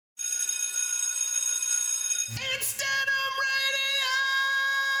It's Denim Radio!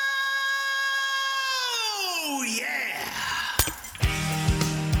 Yeah!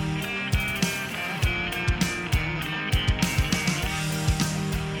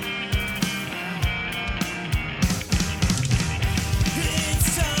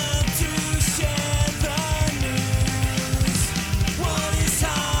 It's time to share the news. What is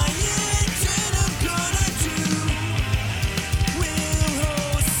high and Denim gonna do? We'll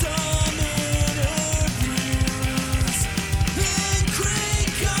host some interviews and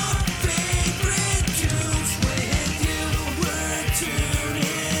crank our favorite tunes with you. We're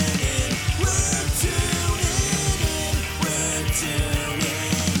tuning in. We're tuning in. We're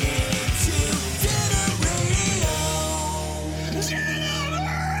tuning in to Denim Radio. Denim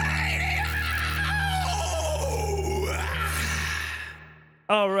Radio!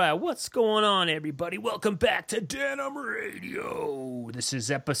 All right, what's going on, everybody? Welcome back to Denim Radio. This is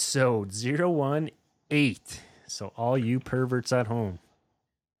episode 018. So all you perverts at home,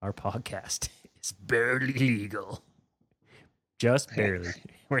 our podcast is barely legal. Just barely.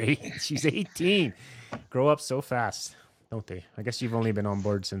 She's 18. Grow up so fast, don't they? I guess you've only been on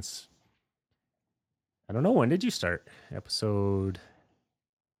board since, I don't know, when did you start? Episode...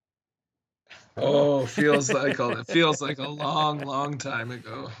 Oh, feels like a long time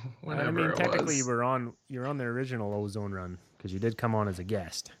ago. Whenever I mean, it technically was. you were on the original Ozone run because you did come on as a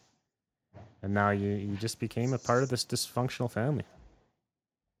guest, and now you just became a part of this dysfunctional family.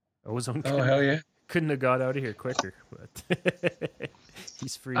 Ozone. Oh hell yeah! Couldn't have got out of here quicker, but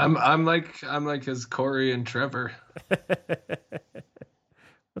he's free. I'm like his Corey and Trevor. What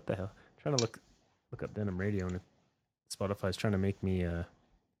the hell? I'm trying to look up Denim Radio, and Spotify's trying to make me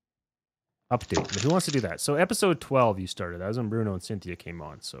update. But who wants to do that? So episode 12 you started. That was when Bruno and Cynthia came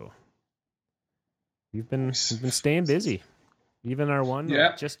on. So you've been staying busy. Even our one,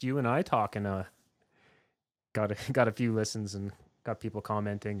 Yeah. just you and I talking, got a few listens and got people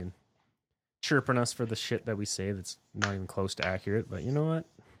commenting and chirping us for the shit that we say that's not even close to accurate. But you know what?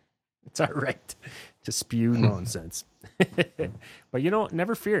 It's our right to spew nonsense. But you know,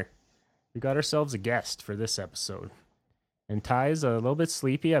 never fear. We got ourselves a guest for this episode. And Ty's a little bit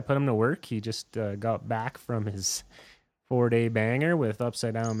sleepy. I put him to work. He just got back from his 4-day banger with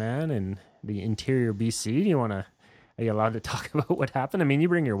Upside Down Man and the interior BC. Are you allowed to talk about what happened? I mean, you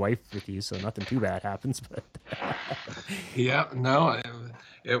bring your wife with you, so nothing too bad happens. But Yeah, no,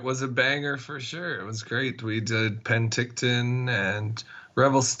 it was a banger for sure. It was great. We did Penticton and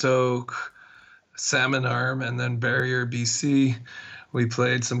Revelstoke, Salmon Arm, and then Barrier, BC. We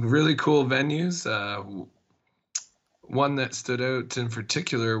played some really cool venues. One that stood out in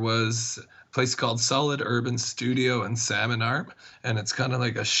particular was a place called Solid Urban Studio in Salmon Arm, and it's kind of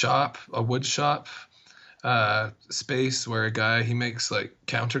like a wood shop space where a guy, he makes like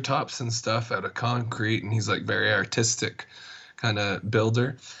countertops and stuff out of concrete, and he's like very artistic kind of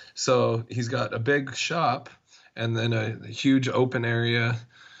builder. So he's got a big shop and then a huge open area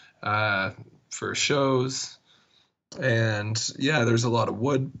for shows. And yeah, there's a lot of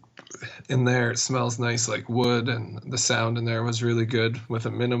wood in there. It smells nice like wood, and the sound in there was really good with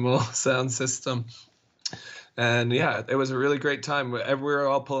a minimal sound system. And yeah, it was a really great time. We were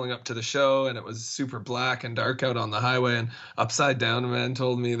all pulling up to the show, and it was super black and dark out on the highway. And Upside Down Man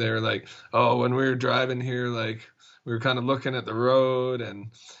told me, they were like, oh, when we were driving here, like we were kind of looking at the road and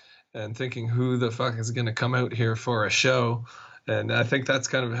thinking, who the fuck is going to come out here for a show? And I think that's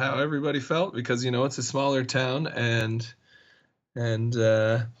kind of how everybody felt, because, you know, it's a smaller town, and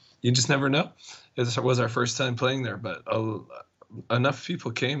you just never know. It was our first time playing there, but enough people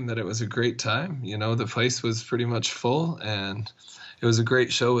came that it was a great time. You know, the place was pretty much full, and it was a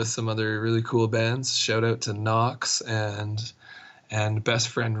great show with some other really cool bands. Shout out to Knox and Best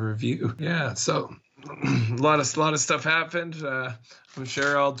Friend Review. Yeah, so a lot of stuff happened. I'm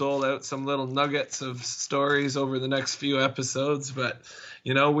sure I'll dole out some little nuggets of stories over the next few episodes, but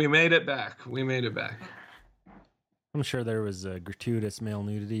you know, we made it back. I'm sure there was gratuitous male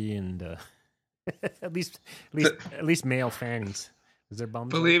nudity and at least male fannies. Was there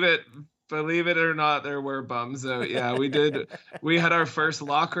bums? Believe it or not, there were bums out. Yeah, we did. We had our first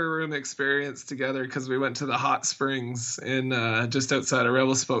locker room experience together because we went to the hot springs in just outside of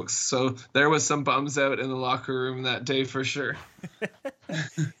Revelstoke. So there was some bums out in the locker room that day for sure.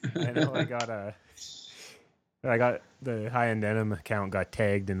 I know. I got the High End Denim account got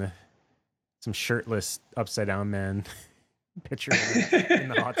tagged in some shirtless Upside Down Man picture in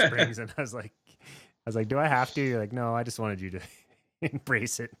the hot springs, and I was like, do I have to? You're like, no, I just wanted you to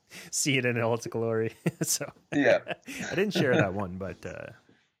embrace it, see it in all its glory. So yeah, I didn't share that one, but the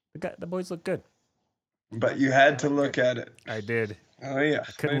boys look good. But you had to look at it. I did. Oh yeah,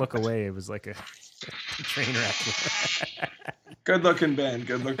 I couldn't look away. It was like a train wreck. Good looking band.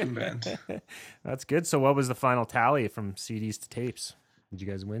 That's good. So what was the final tally from CDs to tapes? Did you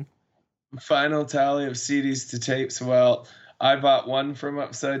guys win? Final tally of CDs to tapes. Well, I bought one from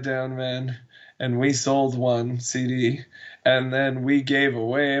Upside Down Man, and we sold one CD, and then we gave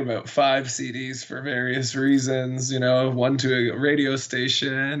away about 5 CDs for various reasons. One to a radio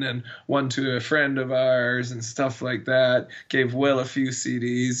station and one to a friend of ours and stuff like that. Gave Will a few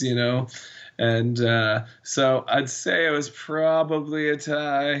CDs, and so I'd say it was probably a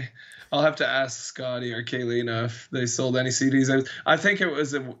tie. I'll have to ask Scotty or Kaylina if they sold any CDs. I think it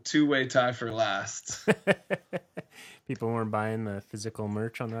was a 2-way tie for last. People weren't buying the physical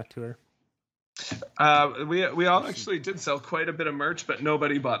merch on that tour. We all actually did sell quite a bit of merch, but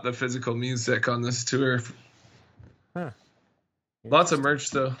nobody bought the physical music on this tour. Huh. Lots of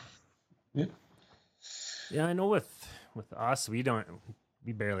merch though. Yeah. Yeah, I know with us, we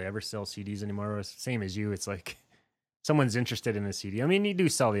barely ever sell CDs anymore. It's same as you. It's like someone's interested in a CD. I mean, you do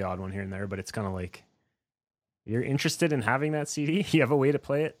sell the odd one here and there, but it's kind of like you're interested in having that CD. You have a way to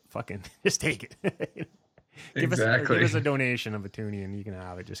play it. Fucking just take it. Give us a donation of a toonie and you can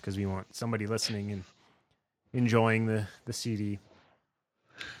have it just because we want somebody listening and enjoying the CD.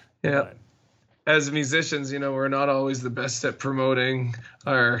 Yeah. But as musicians, we're not always the best at promoting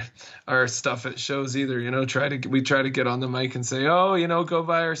our stuff at shows either. We try to get on the mic and say, oh, go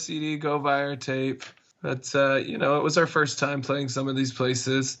buy our CD, go buy our tape. But, it was our first time playing some of these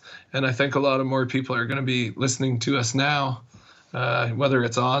places. And I think a lot of more people are going to be listening to us now, whether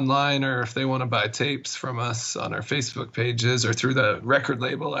it's online or if they want to buy tapes from us on our Facebook pages or through the record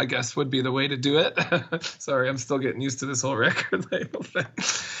label, I guess would be the way to do it. Sorry, I'm still getting used to this whole record label thing.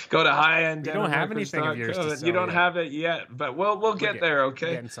 Go to high-end. You don't have anything of yours to sell. You don't have it yet, but we'll get there,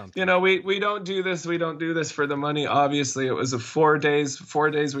 okay? We don't do this. We don't do this for the money. Obviously, it was 4 days.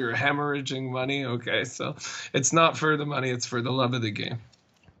 4 days we were hemorrhaging money, okay? So it's not for the money. It's for the love of the game.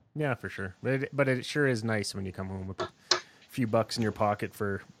 Yeah, for sure. But it sure is nice when you come home with a few bucks in your pocket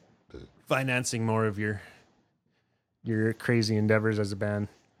for financing more of your crazy endeavors as a band.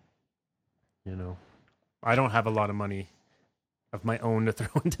 I don't have a lot of money of my own to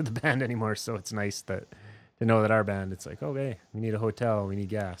throw into the band anymore, so it's nice to know that our band, it's like, okay, we need a hotel, we need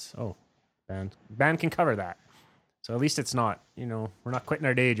gas. Oh, band can cover that. So at least it's not, we're not quitting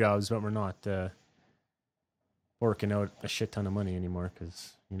our day jobs, but we're not working out a shit ton of money anymore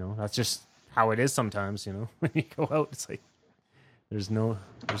because, that's just how it is sometimes, when you go out, it's like there's no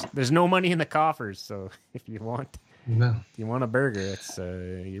money in the coffers. So if you want a burger, it's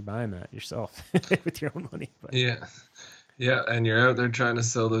you're buying that yourself with your own money. But. Yeah, and you're out there trying to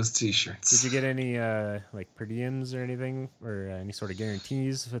sell those T-shirts. Did you get any like per diems or anything, or any sort of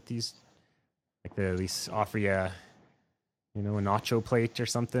guarantees with these? Like they at least offer you, a nacho plate or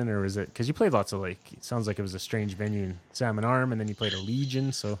something, or was it because you played lots of it sounds like it was a strange venue in Salmon Arm, and then you played a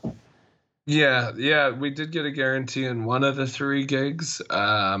Legion, so. Yeah, we did get a guarantee in one of the 3 gigs,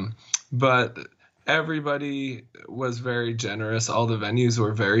 but everybody was very generous. All the venues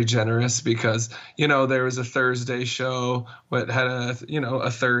were very generous because, there was a Thursday show that had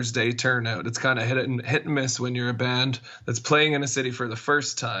a Thursday turnout. It's kind of hit and miss when you're a band that's playing in a city for the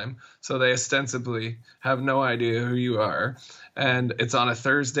first time. So they ostensibly have no idea who you are. And it's on a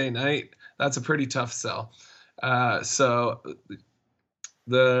Thursday night. That's a pretty tough sell. So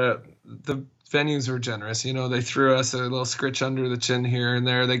the venues were generous. They threw us a little scritch under the chin here and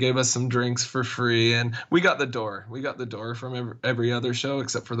there. They gave us some drinks for free, and we got the door. We got the door from every other show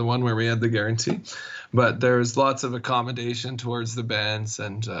except for the one where we had the guarantee. But there's lots of accommodation towards the bands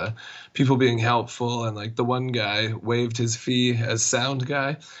and people being helpful. And the one guy waived his fee as sound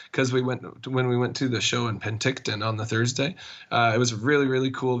guy because when we went to the show in Penticton on the Thursday, it was a really,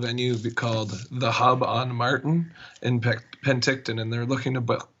 really cool venue called The Hub on Martin in Penticton, and they're looking to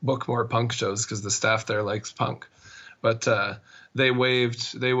book more punk shows because the staff there likes punk. But they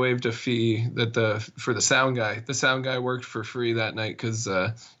waived a fee for the sound guy. The sound guy worked for free that night because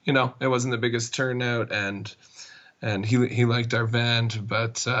it wasn't the biggest turnout, and he liked our band.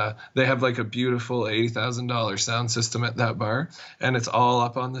 But they have a beautiful $80,000 sound system at that bar, and it's all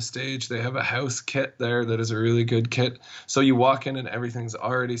up on the stage. They have a house kit there that is a really good kit. So you walk in and everything's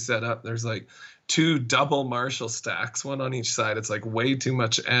already set up. There's 2 double Marshall stacks, one on each side. It's way too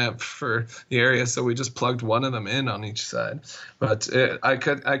much amp for the area, so we just plugged one of them in on each side. But I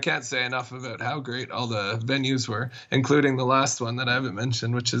can't say enough about how great all the venues were, including the last one that I haven't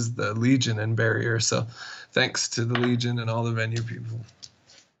mentioned, which is the Legion in Barrier. So thanks to the Legion and all the venue people.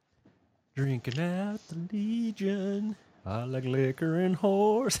 Drinking at the Legion, I like liquor and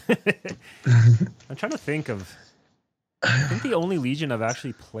whores. I'm trying to think of I think the only Legion I've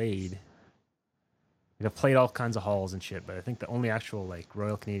actually played, like, I've played all kinds of halls and shit, but I think the only actual like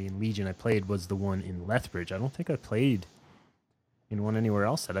Royal Canadian Legion I played was the one in Lethbridge. I don't think I played in one anywhere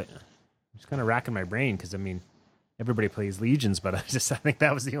else. I'm just kind of racking my brain because I mean, everybody plays Legions, but I think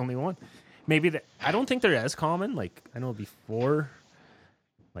that was the only one. Maybe I don't think they're as common. Like I know before,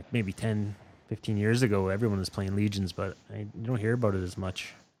 like maybe 10, 15 years ago, everyone was playing Legions, but you don't hear about it as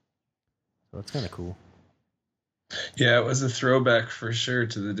much. So that's kind of cool. Yeah, it was a throwback for sure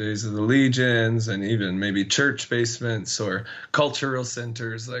to the days of the Legions and even maybe church basements or cultural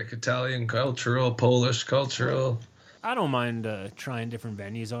centers like Italian cultural, Polish cultural. I don't mind trying different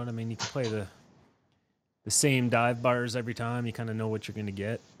venues on. I mean, you can play the same dive bars every time. You kind of know what you're going to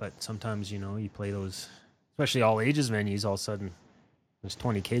get, but sometimes, you play those, especially all ages venues, all of a sudden there's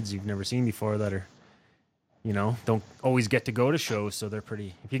 20 kids you've never seen before that are, don't always get to go to shows, so they're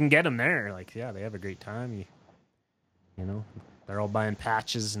pretty, if you can get them there, like, yeah, they have a great time. They're all buying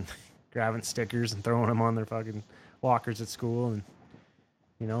patches and grabbing stickers and throwing them on their fucking lockers at school, and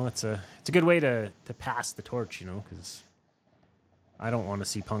it's a good way to pass the torch, because I don't want to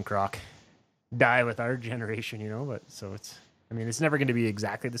see punk rock die with our generation, but so it's never going to be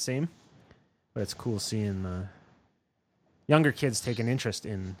exactly the same, but it's cool seeing younger kids take an interest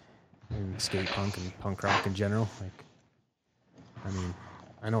in skate punk and punk rock in general. Like,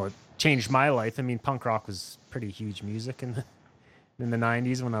 I know it changed my life. I mean, punk rock was pretty huge music in the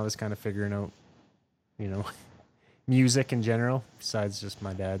 90s when I was kind of figuring out, music in general, besides just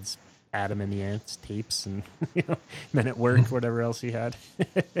my dad's Adam and the Ants tapes and, Men at Work, whatever else he had.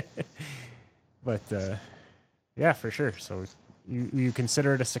 But, yeah, for sure. So you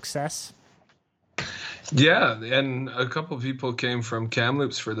consider it a success? Yeah, and a couple of people came from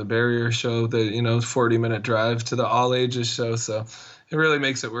Kamloops for the Barrier show, the 40-minute drive to the all ages show, so it really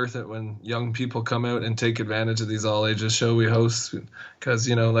makes it worth it when young people come out and take advantage of these all ages show we host, because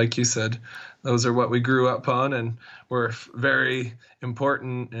like you said, those are what we grew up on and were very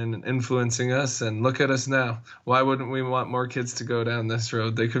important in influencing us. And look at us now. Why wouldn't we want more kids to go down this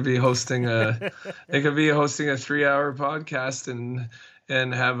road? They could be hosting a 3-hour podcast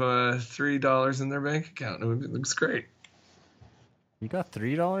and have $3 in their bank account. It looks great. You got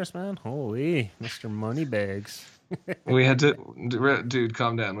 $3, man? Holy, Mr. Moneybags. We had to, dude,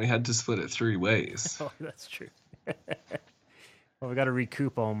 calm down. We had to split it 3 ways. Oh, that's true. Well, we got to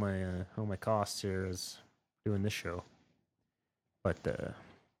recoup all my costs here as doing this show. But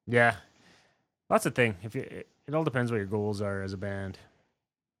yeah, that's the thing. It all depends what your goals are as a band.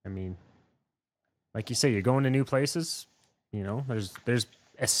 I mean, like you say, you're going to new places. There's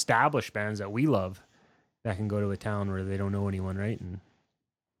established bands that we love that can go to a town where they don't know anyone, right? And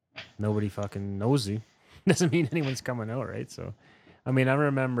nobody fucking knows you. Doesn't mean anyone's coming out, right? So, I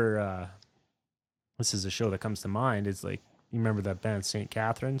remember, this is a show that comes to mind. It's like, you remember that band St.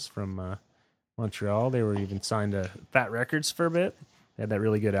 Catherine's from Montreal? They were even signed to Fat Records for a bit. They had that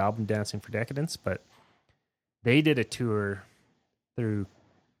really good album, Dancing for Decadence, but they did a tour through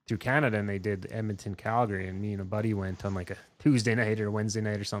Canada, and they did Edmonton, Calgary, and me and a buddy went on like a Tuesday night or Wednesday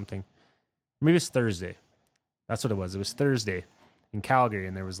night or something. Maybe it was Thursday. That's what it was. It was Thursday in Calgary,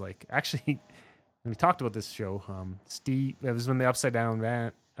 and there was like, actually, we talked about this show. Steve, it was when the Upside Down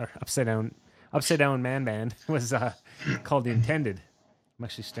Man Band was called The Intended. I'm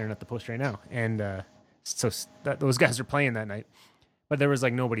actually staring at the post right now, and those guys were playing that night, but there was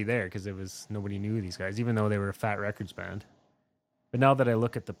like nobody there because nobody knew these guys, even though they were a Fat Records band. But now that I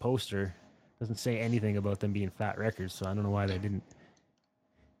look at the poster, it doesn't say anything about them being Fat Records, so I don't know why they didn't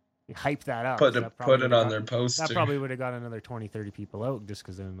hype that up. Put it on their poster. That probably would have got another 20, 30 people out just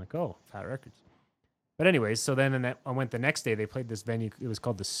because they're like, oh, Fat Records. But anyways, so then I went the next day. They played this venue. It was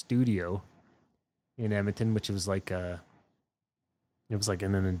called The Studio in Edmonton, which was like it was like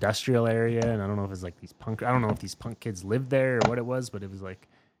in an industrial area, and I don't know if it was like I don't know if these punk kids lived there or what it was, but it was like,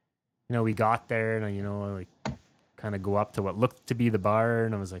 we got there and like kind of go up to what looked to be the bar,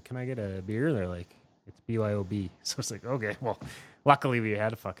 and I was like, can I get a beer? They're like, it's BYOB. So it's like, okay, well, luckily we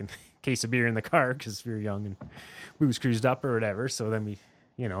had a fucking case of beer in the car because we were young and we was cruised up or whatever. So then we,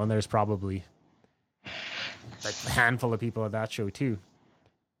 and there's probably like a handful of people at that show too.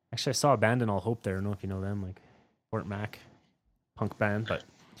 Actually, I saw a band in All Hope there. I don't know if you know them, like Fort Mac punk band. But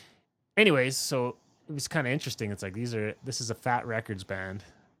anyways, so it was kind of interesting. It's like this is a Fat Records band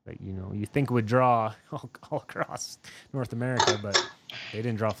that you think would draw all across North America, but they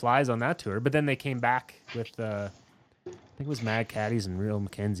didn't draw flies on that tour. But then they came back with I think it was Mad Caddies and Real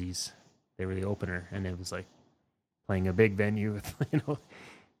Mackenzies. They were the opener, and it was like playing a big venue with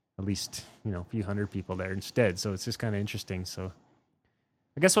at least a few hundred people there instead. So it's just kind of interesting. So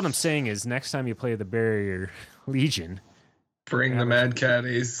I guess what I'm saying is, next time you play the Barrier Legion, Bring the Mad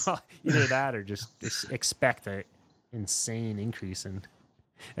Caddies. Either that or just expect an insane increase in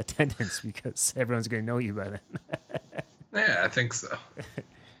attendance because everyone's going to know you by then. Yeah, I think so.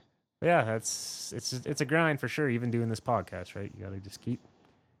 Yeah, it's a grind for sure. Even doing this podcast, right? You got to just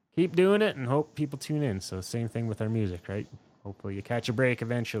keep doing it and hope people tune in. So same thing with our music, right? Hopefully you catch a break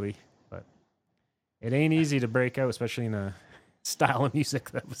eventually, but it ain't easy to break out, especially in a style of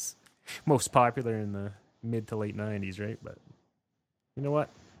music that was most popular in the mid to late 90s, right? But you know what?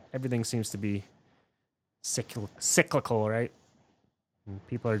 Everything seems to be cyclical, right? And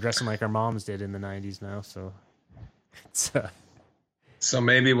people are dressing like our moms did in the 90s now, so it's So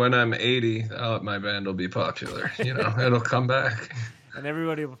maybe when I'm 80, my band will be popular. You know, it'll come back. And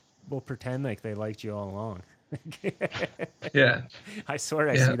everybody will pretend like they liked you all along. Yeah. I swear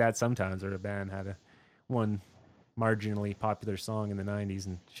I see that sometimes where a band had one marginally popular song in the 90s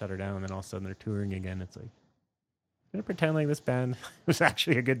and shut her down, and then all of a sudden they're touring again. It's like, I'm going to pretend like this band was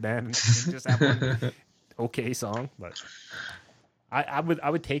actually a good band and just have one okay song. But I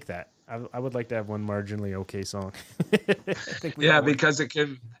would take that. I would like to have one marginally okay song. Because it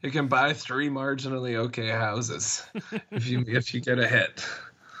can buy 3 marginally okay houses if you get a hit.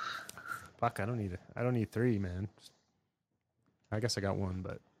 Fuck, I don't need 3, man. I guess I got 1,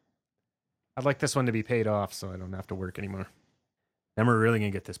 but I'd like this one to be paid off so I don't have to work anymore. Then we're really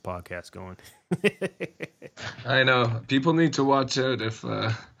gonna get this podcast going. I know. People need to watch out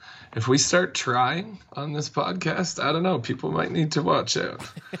if we start trying on this podcast. I don't know. People might need to watch out.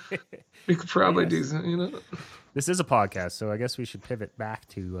 We could probably do something, you know. This is a podcast, so I guess we should pivot back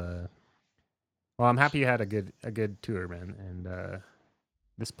to. Well, I'm happy you had a good tour, man, and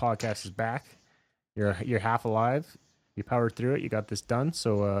this podcast is back. You're half alive. You powered through it. You got this done.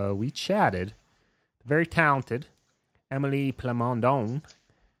 So we chatted. Very talented Émilie Plamondon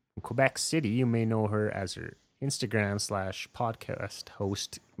from Quebec City. You may know her as her Instagram / podcast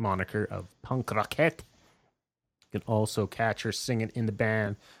host moniker of Punk Roquette. You can also catch her singing in the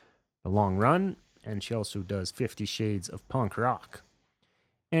band The Long Run, and she also does 50 Shades of Punk Rock.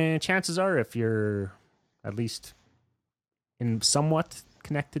 And chances are, if you're at least in somewhat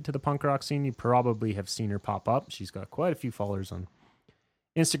connected to the punk rock scene, you probably have seen her pop up. She's got quite a few followers on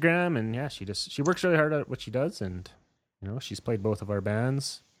Instagram, and yeah, she works really hard at what she does, and you know, she's played both of our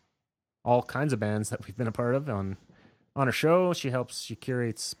bands, all kinds of bands that we've been a part of on her show. She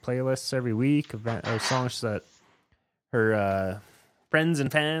curates playlists every week of songs that her friends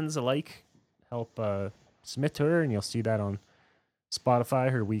and fans alike help submit to her, and you'll see that on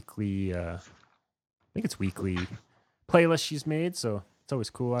Spotify, her weekly I think it's weekly playlist she's made, so it's always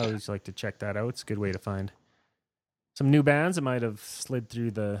cool. I always like to check that out. It's a good way to find some new bands that might have slid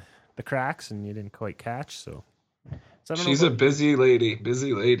through the cracks and you didn't quite catch. So she's a busy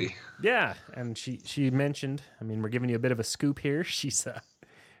lady. Yeah, and she mentioned, I mean, we're giving you a bit of a scoop here. She's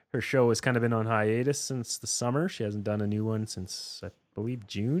her show has kind of been on hiatus since the summer. She hasn't done a new one since, I believe,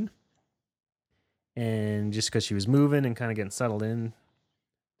 June. And just because she was moving and kind of getting settled in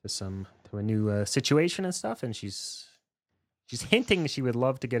to a new situation and stuff, and she's hinting she would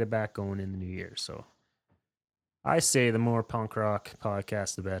love to get it back going in the new year. So I say the more punk rock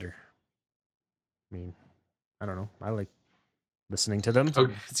podcast, the better. I mean, I don't know. I like listening to them.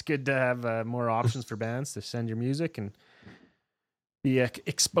 Okay. It's good to have more options for bands to send your music and be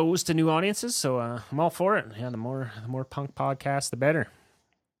exposed to new audiences. So I'm all for it. Yeah, the more punk podcast, the better.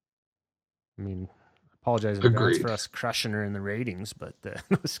 I mean, apologize in advance for us crushing her in the ratings, but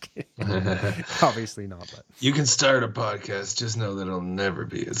no, just kidding. Obviously not. But you can start a podcast. Just know that it'll never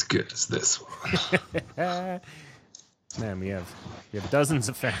be as good as this one. Man, we have dozens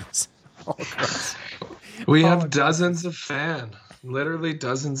of fans all across. We have dozens of fan, literally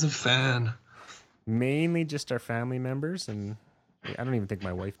dozens of fan. Mainly just our family members, and I don't even think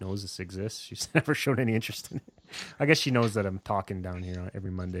my wife knows this exists. She's never shown any interest in it. I guess she knows that I'm talking down here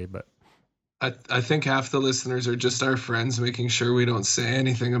every Monday, but I think half the listeners are just our friends making sure we don't say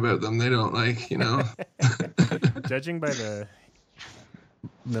anything about them they don't like, you know. Judging by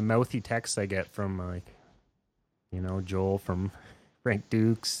the mouthy texts I get from, like, you know, Joel from Frank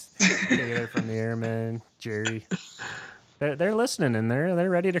Dukes, Taylor from the Airmen, Jerry, they're listening and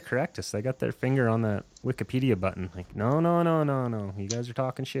they're ready to correct us. They got their finger on that Wikipedia button. Like, no, you guys are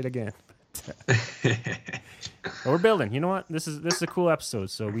talking shit again. But we're building. You know what? This is a cool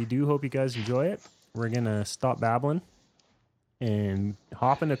episode. So we do hope you guys enjoy it. We're gonna stop babbling and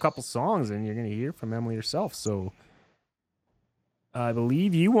hop into a couple songs, and you're gonna hear from Emily herself. So I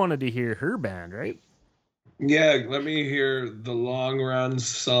believe you wanted to hear her band, right? Yeah, let me hear the Long Run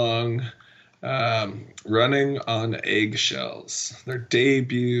song, "Running on Eggshells," their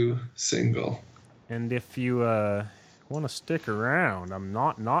debut single. And if you want to stick around. I'm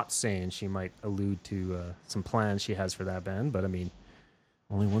not saying she might allude to some plans she has for that band, but I mean,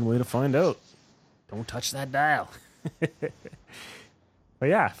 only one way to find out. Don't touch that dial. But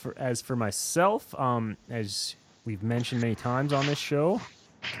yeah, as for myself, as we've mentioned many times on this show,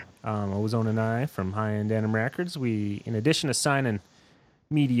 Ozone and I from High End Denim Records, we, in addition to signing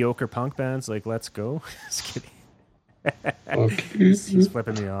mediocre punk bands like Let's Go, just kidding. He's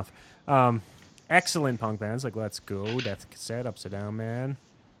flipping me off. Excellent punk bands like Let's Go, Death Cassette, Upside Down Man,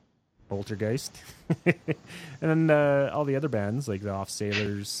 Poltergeist, and then all the other bands like the Off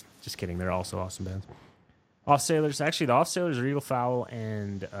Sailors. Just kidding, they're also awesome bands. Off Sailors, actually, the Off Sailors, Regal Fowl,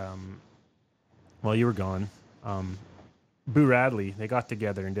 and while you were gone, Boo Radley, they got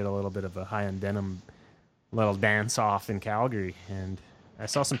together and did a little bit of a High End Denim little dance off in Calgary, and I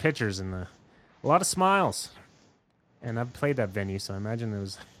saw some pictures and a lot of smiles. And I've played that venue, so I imagine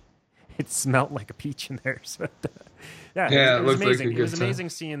it smelled like a peach in there. So it was amazing. Like it was amazing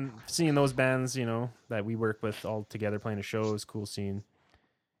seeing those bands, you know, that we work with all together playing a show. It was cool seeing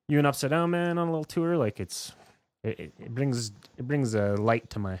you and Upside Down Man on a little tour. Like it brings a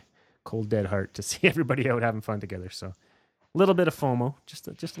light to my cold dead heart to see everybody out having fun together. So a little bit of FOMO, just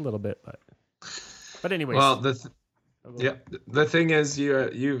a little bit, but anyways. Well, the thing is,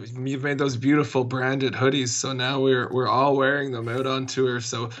 you've made those beautiful branded hoodies, so now we're all wearing them out on tour.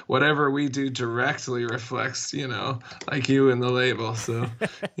 So whatever we do directly reflects, you know, like you and the label. So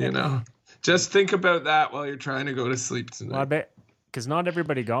you know, just think about that while you're trying to go to sleep tonight. Well, I bet, because not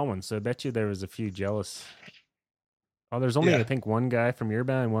everybody got one, so I bet you there was a few jealous. Oh, there's only I think one guy from your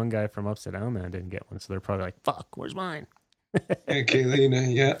band, and one guy from Upside Down Man didn't get one, so they're probably like, "Fuck, where's mine?" Hey,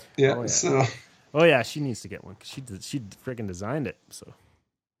 Kaylina, yeah. Oh, yeah. So. Oh yeah, she needs to get one because she freaking designed it. So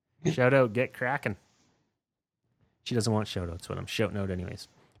shout out, get cracking. She doesn't want shout outs, but I'm shouting out anyways.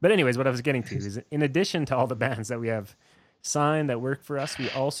 But anyways, what I was getting to is, in addition to all the bands that we have signed that work for us, we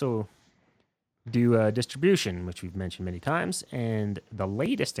also do distribution, which we've mentioned many times. And the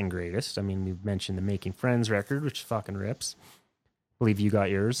latest and greatest, I mean, we've mentioned the Making Friends record, which fucking rips. I believe you got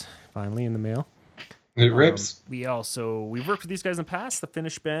yours finally in the mail. It rips. We've worked with these guys in the past, the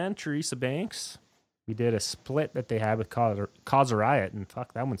Finnish band, Teresa Banks. We did a split that they had with Cause a Riot, and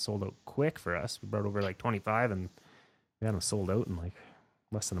fuck, that one sold out quick for us. We brought over like 25, and we had them sold out in like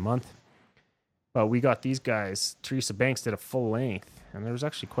less than a month. But we got these guys. Teresa Banks did a full length, and there was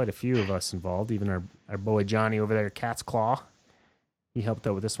actually quite a few of us involved. Even our boy Johnny over there, Cat's Claw, he helped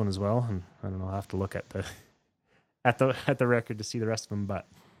out with this one as well. And I don't know, I'll have to look at the record to see the rest of them. But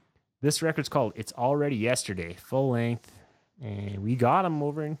this record's called It's Already Yesterday, full length. And we got them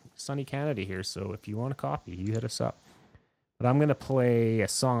over in sunny Canada here, so if you want a copy, you hit us up. But I'm going to play a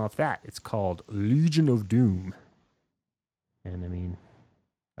song off that. It's called Legion of Doom. And I mean,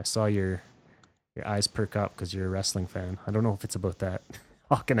 I saw your eyes perk up because you're a wrestling fan. I don't know if it's about that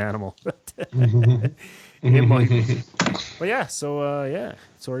hawking animal, but it might be. But yeah, so yeah,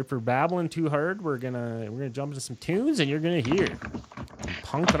 sorry for babbling too hard. We're gonna jump into some tunes, and you're gonna hear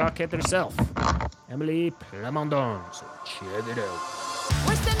Punk Roquette herself, Émilie Plamondon. So check it out.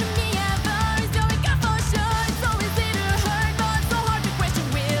 Worst enemy ever is going up for sure. It's so easy to hurt, but so hard to question.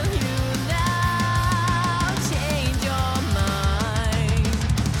 Will you now change your mind?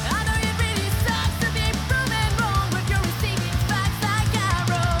 I know it really sucks to be proven wrong, but you're receiving facts like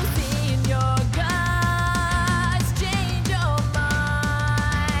arrows in your guts. Change your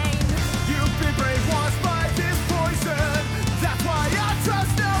mind. You've been brainwashed by this poison. That's why I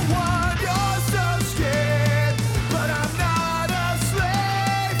trust no one. You're so scared, but I'm not a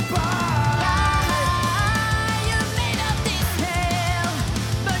slave.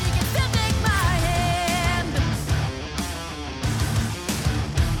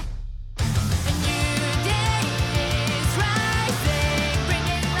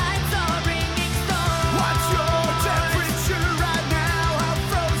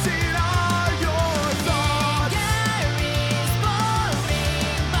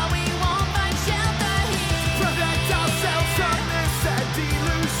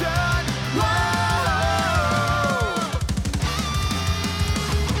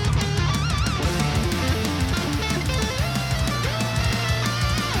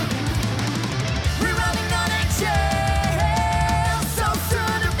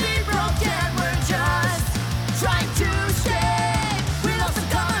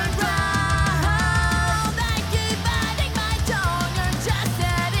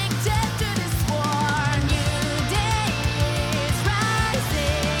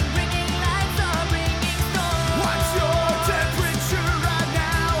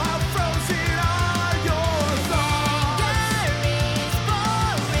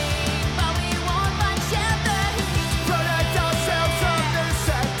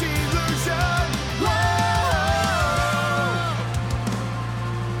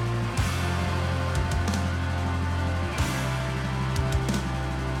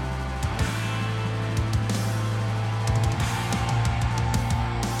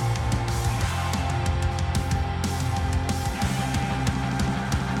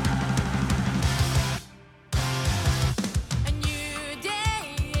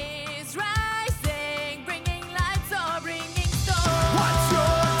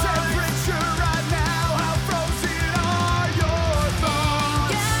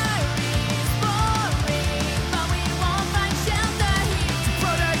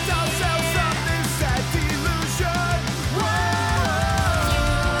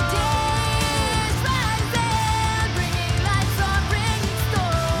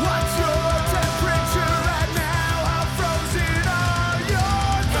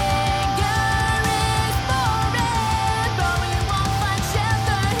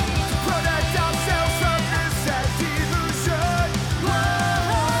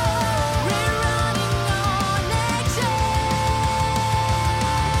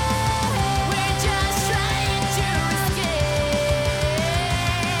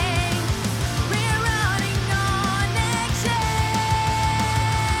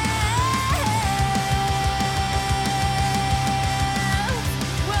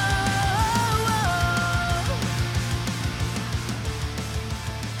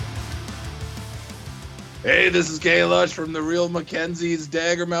 Hey, this is Kaylush from the Real Mackenzies,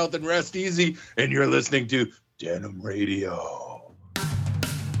 Daggermouth, and Rest Easy, and you're listening to Denim Radio.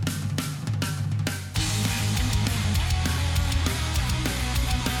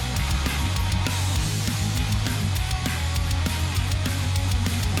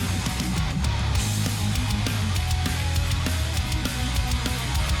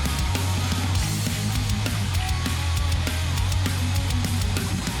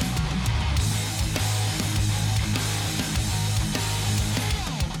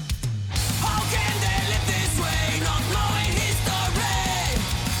 How can they live this way, not knowing history,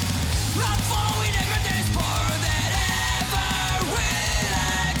 not following everything's poor that ever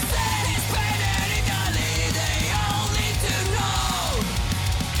will exist? It's pain and Italy, they all need to know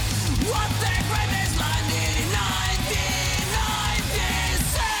what their greatest line did in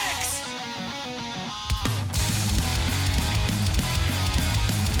 1996.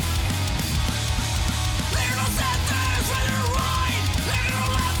 Little centers, rather right, little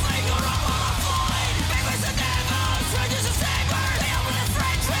laughing or up on a flight. Babies and devils, strangers and sabers, they open the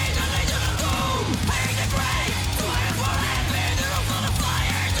French trade, the Legion of Doom. Paying the grave, to him for heaven, the roof on the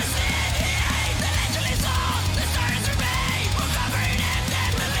flyers, the sin he ate. The legend is on, the stars remain. We're covering him,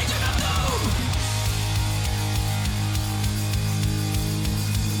 then the Legion of Doom.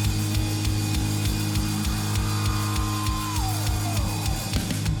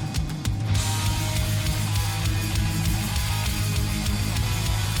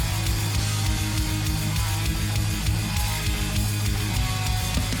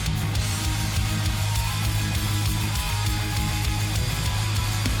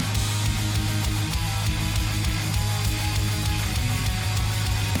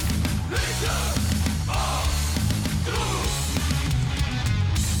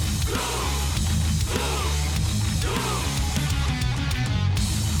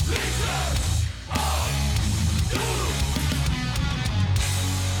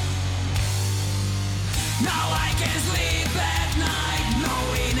 Now I can sleep at night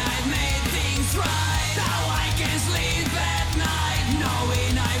knowing I've made things right. Now I can sleep at night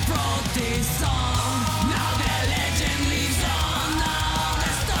knowing I wrote this song. Now the legend lives on, now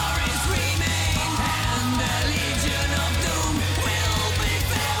the stories remain, and the Legion of Doom will be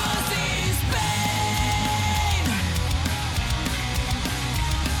famous in Spain.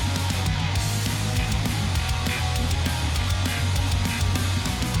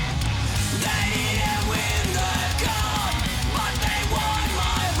 They didn't win the cup, but they won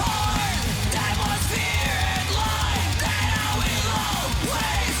my heart. Demons fear and lie, that I will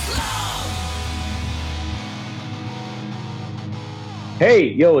always love. Hey,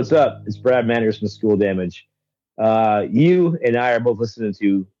 yo, what's up? It's Brad Manners from School Damage. You and I are both listening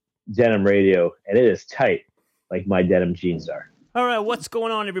to Denim Radio, and it is tight like my denim jeans are. All right, what's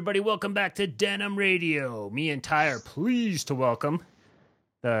going on, everybody? Welcome back to Denim Radio. Me and Ty are pleased to welcome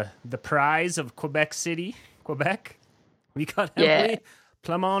the prize of Quebec City, Quebec. We got Émilie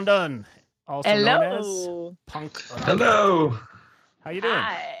Plamondon, also known as Hello. Punk. Hello. How you doing?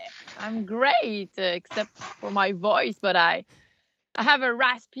 Hi. I'm great, except for my voice, but I have a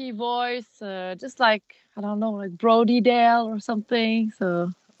raspy voice, just like, I don't know, like Brody Dale or something.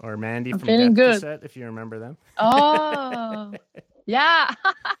 So, Or Mandy I'm from feeling Death good. Cassette, if you remember them. oh, yeah.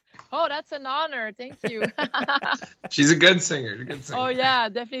 Oh, that's an honor. Thank you. She's a good singer. A good singer. Oh, yeah,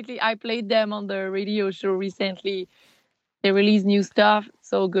 definitely. I played them on the radio show recently. They released new stuff.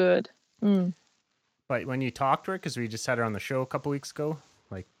 So good. Mm. But when you talk to her, because we just had her on the show a couple weeks ago,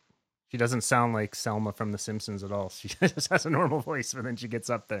 like, she doesn't sound like Selma from The Simpsons at all. She just has a normal voice, but then she gets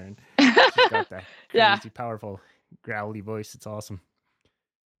up there and she's got that crazy, Yeah. powerful, growly voice. It's awesome.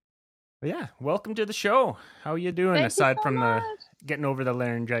 But yeah, welcome to the show. How are you doing Thank you aside so from much. the getting over the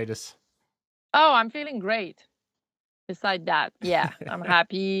laryngitis? Oh, I'm feeling great. Beside that, yeah, I'm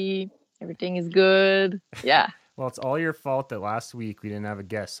happy. Everything is good. Yeah. Well, it's all your fault that last week we didn't have a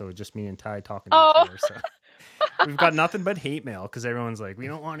guest, so it's just me and Ty talking to Oh. each other. So we've got nothing but hate mail because everyone's like, we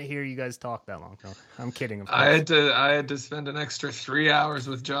don't want to hear you guys talk that long. No, I'm kidding. Of course. I had to spend an extra 3 hours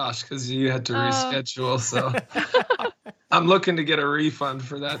with Josh because you had to reschedule. So I'm looking to get a refund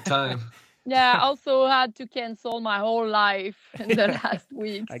for that time. Yeah, I also had to cancel my whole life in the last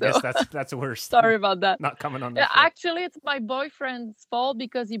week. I so guess that's worse. sorry about that. Not coming on the Yeah, show. actually, it's my boyfriend's fault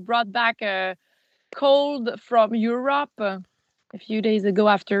because he brought back a cold from Europe a few days ago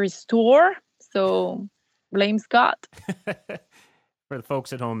after his tour. So blame Scott. For the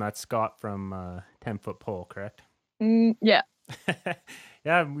folks at home, that's Scott from 10 Foot Pole, correct? Yeah.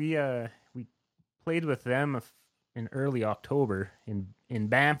 Yeah, we played with them in early October in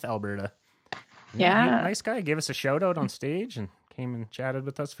Banff, Alberta. And Yeah. nice guy. Gave us a shout out on stage and came and chatted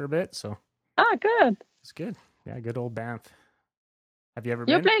with us for a bit. So Ah, good. It's good. Yeah, good old Banff. Have you ever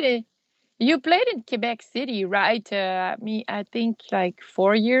You been? played it. You played in Quebec City, right? I think like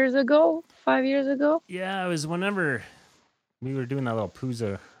 4 years ago, 5 years ago. Yeah, it was whenever we were doing that little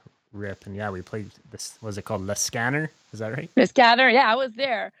Pooza rip, and yeah, we played this. Was it called Le Scanner? Is that right? The Scatter. Yeah, I was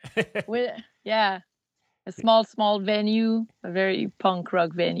there. A small venue, a very punk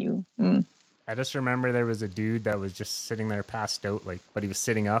rock venue. Mm. I just remember there was a dude that was just sitting there passed out, but he was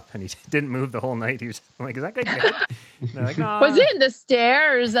sitting up and he didn't move the whole night. He was I'm like, is that guy dead? And they're like, no. Was it in the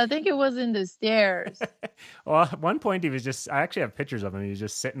stairs? I think it was in the stairs. Well, at one point I actually have pictures of him. He was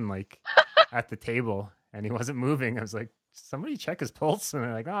just sitting like at the table and he wasn't moving. I was like, somebody check his pulse. And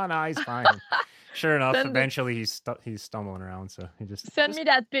they're like, oh, no, he's fine. And sure enough, eventually he's stumbling around. So he just send me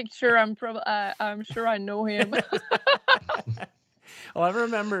that picture. I'm sure I know him. Well, I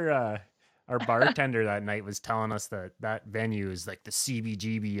remember our bartender that night was telling us that venue is like the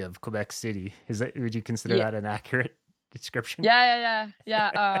CBGB of Quebec City. Would you consider that an accurate description?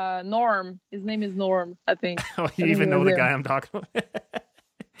 Yeah. Norm. His name is Norm, I think. Oh, you even know the guy I'm talking about?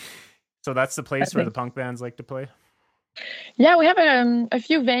 So that's the place where the punk bands like to play? Yeah, we have a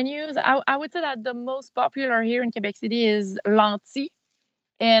few venues. I would say that the most popular here in Quebec City is Lanty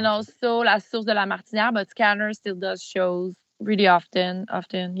and also La Source de la Martinière, but Scanner still does shows really often.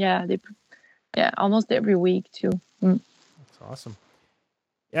 Yeah, almost every week too. Mm. That's awesome.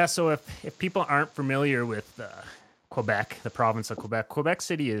 Yeah, so if people aren't familiar with Quebec, the province of Quebec, Quebec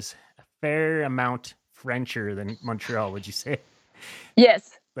City is a fair amount Frencher than Montreal, would you say?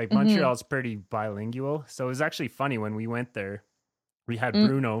 Yes. Like Montreal's pretty bilingual. So it was actually funny when we went there. We had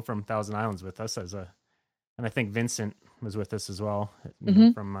Bruno from Thousand Islands with us and I think Vincent was with us as well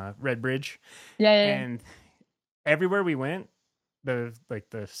from Red Bridge. Yeah. And everywhere we went, the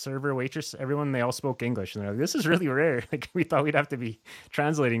server, waitress, everyone, they all spoke English, and they're like, "This is really rare." Like we thought we'd have to be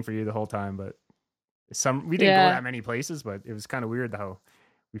translating for you the whole time, but we didn't go that many places, but it was kind of weird how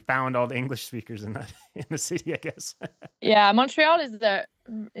we found all the English speakers in the city, I guess. Yeah, Montreal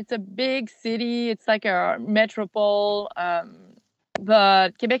it's a big city. It's like a metropole.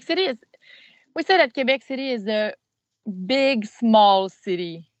 But Quebec City we say that Quebec City is a big, small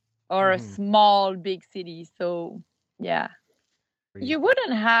city or a small, big city. So yeah, you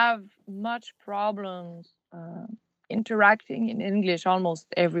wouldn't have much problems interacting in English almost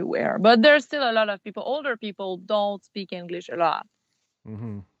everywhere. But there's still a lot of older people don't speak English a lot.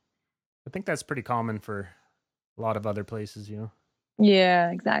 Mm-hmm. I think that's pretty common for a lot of other places, Yeah,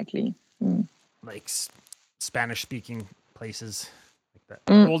 exactly. Like Spanish-speaking places. Like that.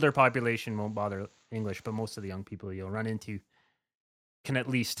 The older population won't bother English, but most of the young people you'll run into can at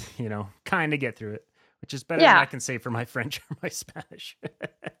least, kind of get through it, which is better than I can say for my French or my Spanish.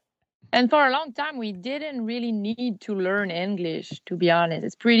 And for a long time, we didn't really need to learn English, to be honest.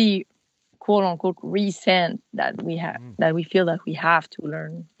 It's pretty quote unquote recent that we feel that we have to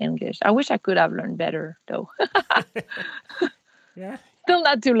learn English. I wish I could have learned better though. Yeah. Still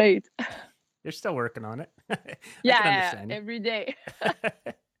not too late. You're still working on it. Yeah, every day.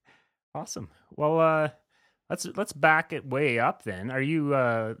 Awesome. Well, let's back it way up then. Are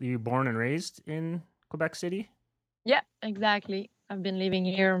you born and raised in Quebec City? Yeah, exactly. I've been living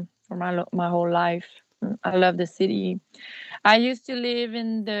here for my whole life. I love the city. I used to live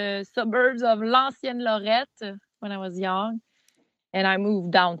in the suburbs of l'Ancienne Lorette when I was young, and I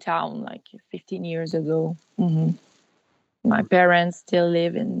moved downtown like 15 years ago. My parents still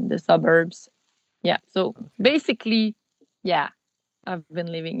live in the suburbs. Yeah, so basically, yeah, I've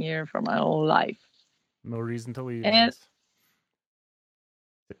been living here for my whole life. No reason to leave. And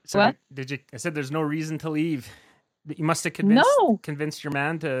so what? Did you? I said there's no reason to leave. You must have convinced your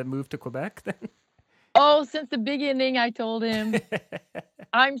man to move to Quebec then. Oh, since the beginning, I told him,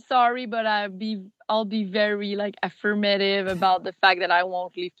 I'm sorry, but I'll be very affirmative about the fact that I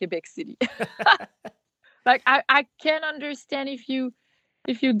won't leave Quebec City. I can understand if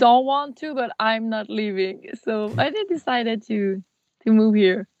you don't want to, but I'm not leaving. So I decided to move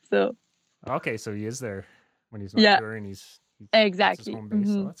here. So okay, so he is there when he's not touring. He's exactly his home base.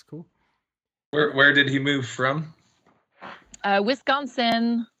 So that's cool. Where did he move from?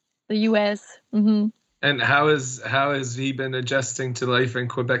 Wisconsin, the U.S. And how has he been adjusting to life in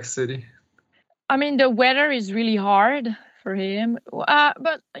Quebec City? I mean, the weather is really hard for him.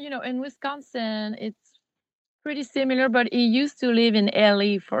 But in Wisconsin, it's pretty similar. But he used to live in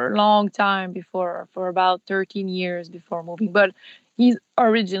LA for a long time for about 13 years before moving. But he's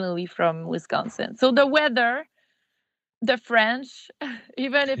originally from Wisconsin. So the weather, the French,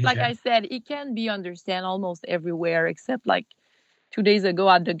 even if, I said, it can be understand almost everywhere, except 2 days ago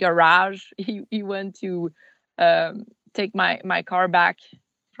at the garage, he went to take my car back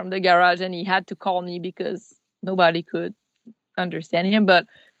from the garage, and he had to call me because nobody could understand him. But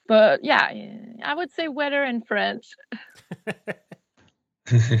yeah, I would say weather and French.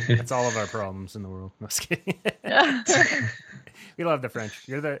 That's all of our problems in the world. No, just kidding. We love the French.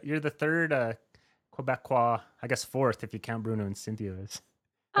 You're the third Quebecois, I guess fourth if you count Bruno and Cynthia.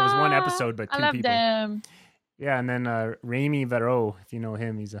 That was one episode, but I two love people. them. Yeah, and then Remy Verreault, if you know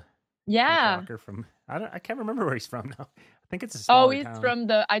him, he's a Yeah. rocker from. I can't remember where he's from now. I think it's a Oh, smaller he's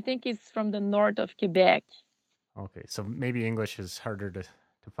town. I think he's from the north of Quebec. Okay, so maybe English is harder to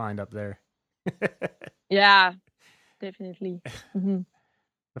find up there. Yeah, definitely. Mhm.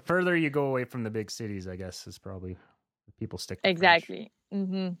 The further you go away from the big cities, I guess, is probably where people stick to French. Exactly.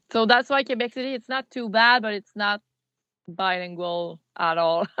 So that's why Quebec City, it's not too bad, but it's not bilingual at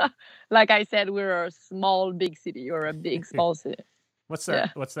all. Like I said, we're a small big city or a big small city. What's Yeah.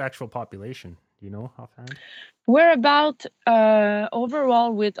 What's the actual population? Do you know offhand? We're about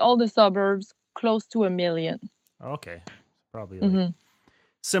overall with all the suburbs close to 1 million. Okay, probably like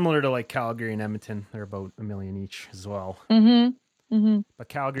similar to like Calgary and Edmonton. They're about 1 million each as well. But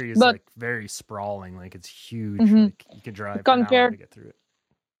Calgary is like very sprawling. Like it's huge. Like you could drive for an hour to get through it.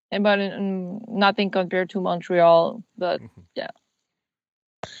 But nothing compared to Montreal. But yeah.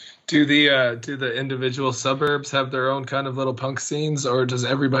 Do the individual suburbs have their own kind of little punk scenes, or does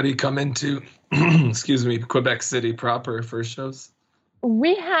everybody come into excuse me, Quebec City proper for shows?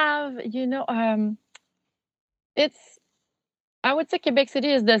 We have, I would say Quebec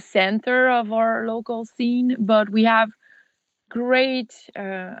City is the center of our local scene, but we have great,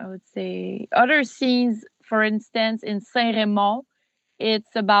 I would say, other scenes. For instance, in Saint-Raymond,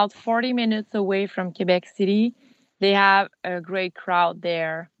 it's about 40 minutes away from Quebec City. They have a great crowd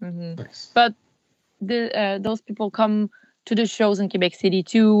there. Nice. But those people come to the shows in Quebec City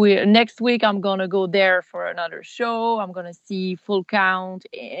too. Next week, I'm going to go there for another show. I'm going to see Full Count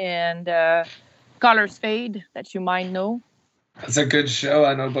and Colors Fade, that you might know. That's a good show.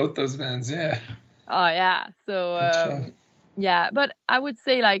 I know both those bands. Yeah. Oh, yeah. So, yeah. But I would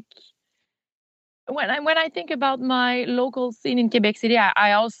say, like, when I think about my local scene in Quebec City,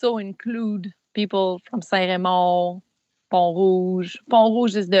 I also include people from Saint-Raymond, Pont Rouge. Pont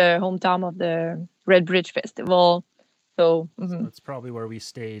Rouge is the hometown of the Red Bridge Festival. So that's probably where we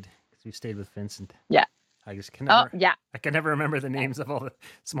stayed, because we stayed with Vincent. Yeah. I just can never, yeah. I can never remember the names of all the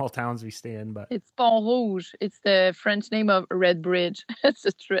small towns we stay in, but it's Pont Rouge. It's the French name of Red Bridge. It's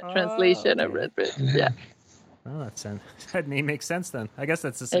a translation of Red Bridge. Yeah. Oh, that name makes sense then. I guess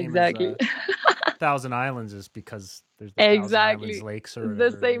that's the same exactly. as Thousand Islands, is because there's the Thousand Islands lakes or whatever.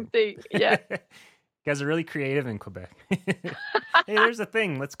 The same thing. Yeah. You guys are really creative in Quebec. Hey, there's a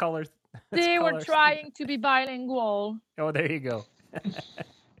thing. Let's call her. They were trying to be bilingual. Oh, there you go.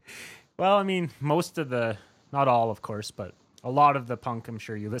 Well, I mean, most of not all, of course, but a lot of the punk I'm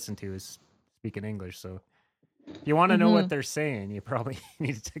sure you listen to is speaking English. So if you want to know what they're saying, you probably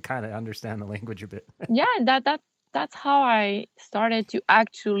need to kind of understand the language a bit. Yeah, that's how I started to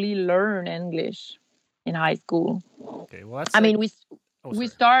actually learn English in high school. Okay, well, that's. I mean, we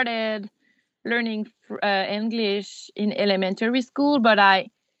started learning English in elementary school, but I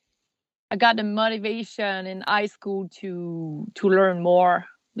got the motivation in high school to learn more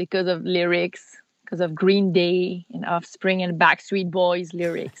because of lyrics, because of Green Day and Offspring and Backstreet Boys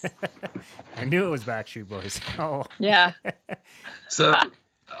lyrics. I knew it was Backstreet Boys. Oh, yeah. So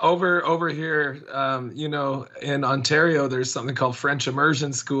over here, in Ontario, there's something called French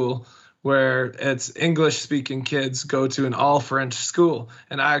Immersion School, where it's English-speaking kids go to an all-French school.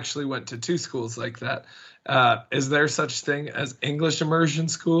 And I actually went to 2 schools like that. Is there such thing as English Immersion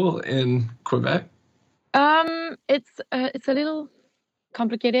School in Quebec? It's a little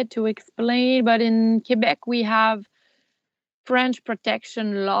complicated to explain, but in Quebec we have French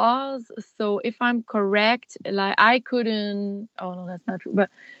protection laws. So if I'm correct, like I couldn't. Oh no, that's not true. But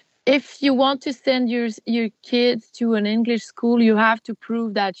if you want to send your kids to an English school, you have to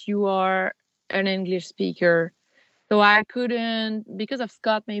prove that you are an English speaker. So I couldn't, because of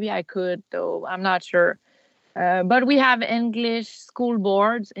Scott. Maybe I could, though I'm not sure. But we have English school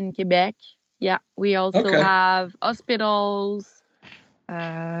boards in Quebec. Yeah, we also have hospitals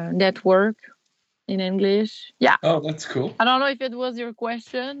network in English. Yeah. Oh, that's cool. I don't know if it was your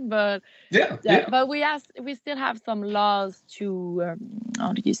question, but yeah. But we still have some laws to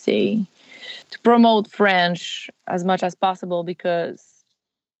how do you say, to promote French as much as possible, because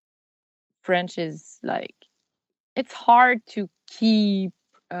French is like, it's hard to keep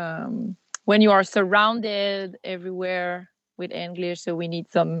when you are surrounded everywhere with English. So we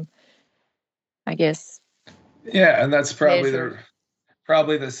need some, I guess. Yeah, and that's probably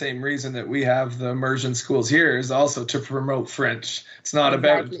probably the same reason that we have the immersion schools here is also to promote French. It's not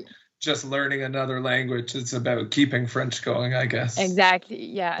about Exactly. just learning another language. It's about keeping French going, I guess. Exactly.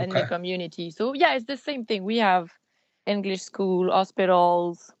 Yeah, in the Okay. community. So yeah, it's the same thing. We have English school,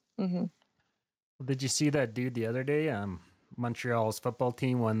 hospitals. Hmm. Did you see that dude the other day? Montreal's football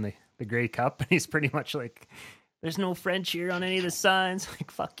team won the Grey Cup, and he's pretty much like, "There's no French here on any of the signs."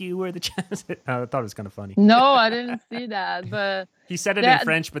 Like, "Fuck you, we're the champs." I thought it was kind of funny. No, I didn't see that, but He said it in that-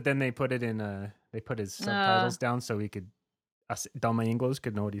 French, but then they put it in. They put his subtitles down so he could, us dumb Anglos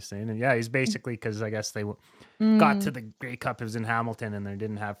could know what he's saying. And yeah, he's basically, because I guess they got to the Grey Cup. It was in Hamilton, and they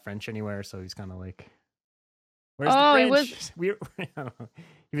didn't have French anywhere, so he's kind of like, "Where's Oh, the it French?" was- I don't know.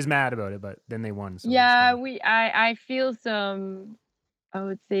 He was mad about it, but then they won. So it was yeah, kinda- I feel some, I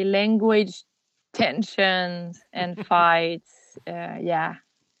would say, language tensions and fights. Yeah,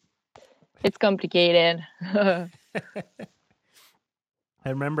 it's complicated. I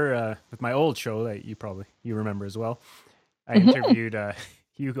remember with my old show that you remember as well. I interviewed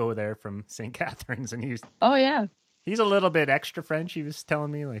Hugo there from St. Catharines, and Oh yeah. he's a little bit extra French. He was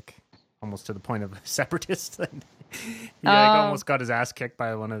telling me, like, almost to the point of a separatist. And he almost got his ass kicked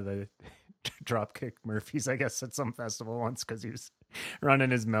by one of the Dropkick Murphys, I guess, at some festival once because he was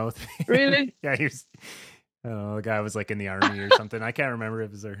running his mouth. Really? Yeah, he was. Oh, the guy was like in the army or something. I can't remember if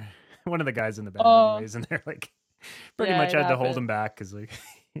it was one of the guys in the band, anyways. And they're like, pretty Yeah, much it had to hold happened. him back because, like,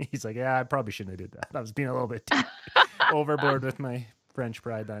 he's like, "Yeah, I probably shouldn't have did that. I was being a little bit too overboard with my French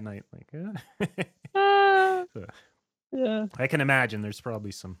pride that night." Like, Ah, So, yeah. I can imagine there's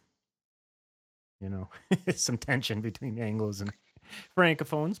probably some, some tension between Anglos and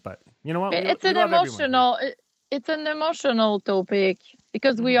Francophones, but you know what? It's we an love everyone here. emotional. It's an emotional topic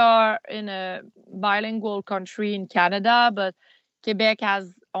because we are in a bilingual country in Canada, but Quebec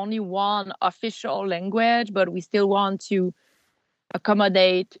has only one official language, but we still want to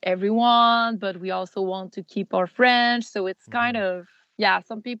accommodate everyone, but we also want to keep our French. So it's kind of, yeah,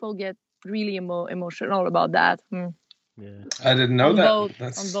 some people get really emotional about that. Yeah. I didn't know on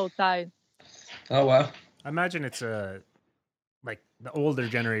that. both sides. Oh wow. I imagine it's like the older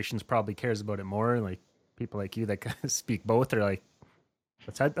generations probably cares about it more. Like people like you that speak both are like,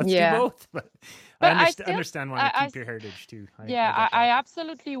 let's Yeah. do both. But But I I still- understand wanting to I keep your heritage too. Yeah, get I that.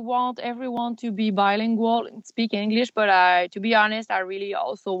 absolutely want everyone to be bilingual and speak English, but to be honest, I really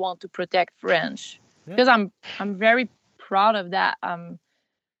also want to protect French Yeah. because I'm very proud of that. I'm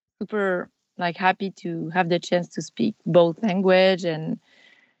super happy to have the chance to speak both language, and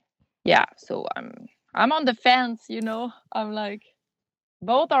yeah, so I'm on the fence, I'm like,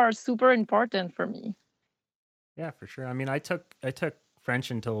 both are super important for me. Yeah, for sure. I mean, I took French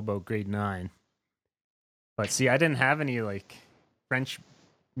until about grade 9. But see, I didn't have any like French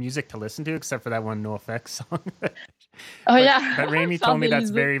music to listen to except for that one No Effects song. Oh yeah, But Remy told me that's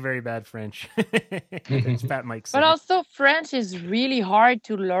Champs-Élysées. very, very bad French. It's Fat Mike said But it. also, French is really hard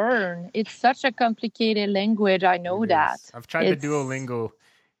to learn. It's such a complicated language. I know It that. is. I've tried the It's- Duolingo,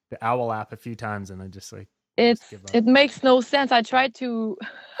 the Owl app a few times, and I just like give up. It makes no sense. I tried to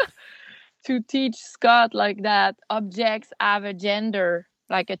to teach Scott like that. Objects have a gender.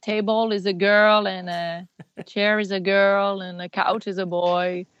 Like a table is a girl, and a chair is a girl, and a couch is a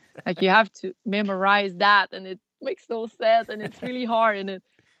boy. Like you have to memorize that, and it makes no sense, and it's really hard, and it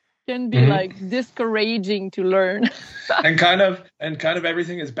can be like discouraging to learn. and kind of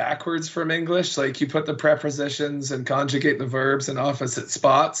everything is backwards from English. Like you put the prepositions and conjugate the verbs in opposite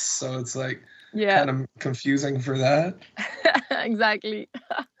spots, so it's like Yeah, kind of confusing for that. exactly.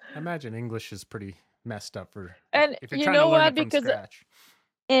 I imagine English is pretty messed up for And if you're you trying know to learn what? it from Because scratch.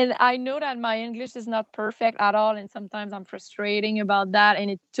 And I know that my English is not perfect at all, and sometimes I'm frustrating about that.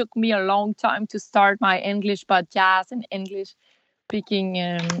 And it took me a long time to start my English podcast and English speaking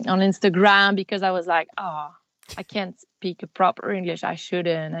on Instagram because I was like, oh, I can't speak a proper English. I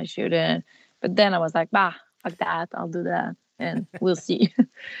shouldn't. But then I was like, fuck that. I'll do that, and we'll see.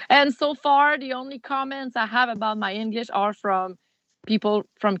 And so far, the only comments I have about my English are from people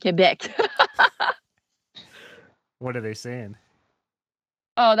from Quebec. What are they saying?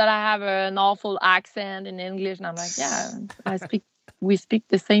 Oh, that I have an awful accent in English, and I'm like, yeah, we speak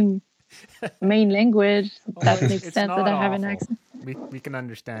the same main language. That makes It's sense not that I have an awful. accent. We can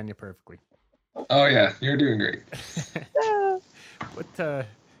understand you perfectly. Oh yeah, you're doing great. But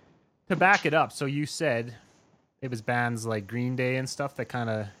to back it up, so you said it was bands like Green Day and stuff that kind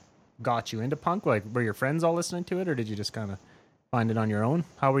of got you into punk. Like, were your friends all listening to it, or did you just kind of find it on your own?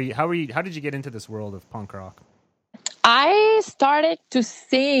 How did you get into this world of punk rock? I started to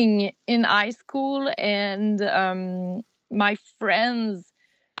sing in high school, and my friends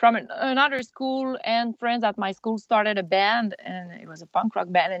from another school, and friends at my school started a band, and it was a punk rock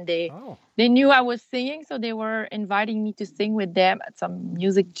band, and they knew I was singing, so they were inviting me to sing with them at some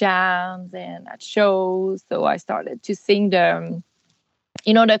music jams and at shows. So I started to sing the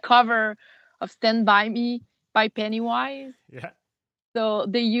cover of Stand By Me by Pennywise. Yeah. So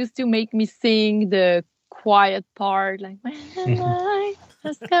they used to make me sing the quiet part, like when the night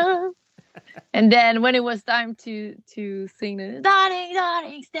has come. And then when it was time to sing the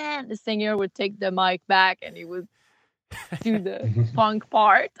darling, stand, the singer would take the mic back and he would do the punk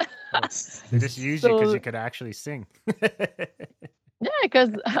part. They just used you because you could actually sing. Yeah,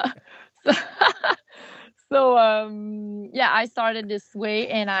 because I started this way,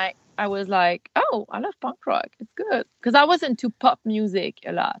 and I was like, oh, I love punk rock. It's good, because I was into pop music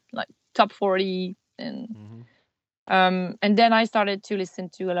a lot, like top 40, and and then I started to listen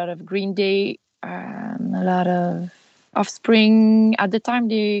to a lot of Green Day, a lot of Offspring. At the time,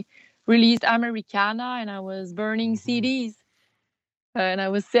 they released Americana, and I was burning CDs, and I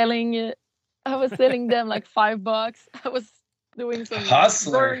was selling it. I was selling them like $5. I was doing some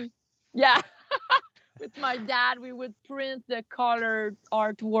hustler. Yeah. With my dad, we would print the colored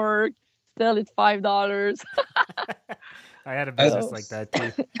artwork, sell it $5. I had a business like that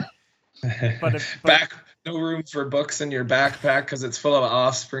too. But no room for books in your backpack because it's full of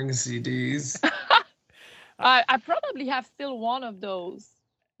Offspring CDs. I probably have still one of those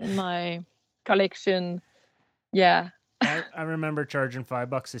in my collection. Yeah. I remember charging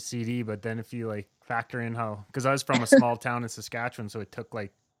 $5 a CD, but then if you like factor in because I was from a small town in Saskatchewan, so it took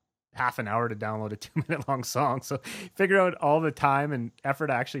like half an hour to download a 2-minute long song. So figure out all the time and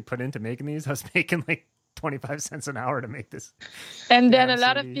effort I actually put into making these. I was making like 25 cents an hour to make this. And then a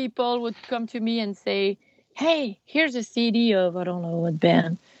lot CD. of people would come to me and say, hey, here's a CD of I don't know what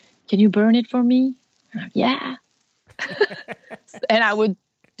band. Can you burn it for me? And I'm like, yeah. And I would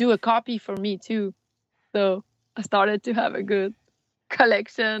do a copy for me too. So I started to have a good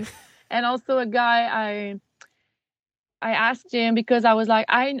collection. And also a guy, I asked him, because I was like,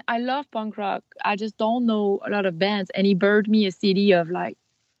 I love punk rock. I just don't know a lot of bands. And he burned me a CD of like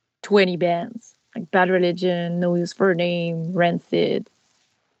 20 bands, like Bad Religion, No Use for a Name, Rancid.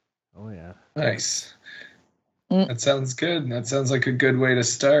 Oh, yeah. Nice. That sounds good. That sounds like a good way to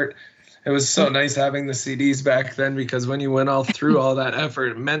start. It was so nice having the CDs back then, because when you went all through all that effort,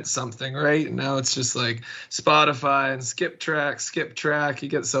 it meant something, right? And now it's just like Spotify and skip track. You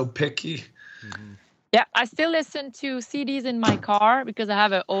get so picky. Mm-hmm. Yeah, I still listen to CDs in my car because I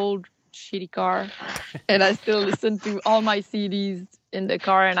have an old shitty car, and I still listen to all my CDs in the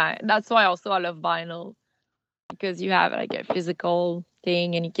car. And that's why also I love vinyl, because you have like a physical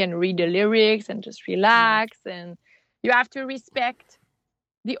thing and you can read the lyrics and just relax, and you have to respect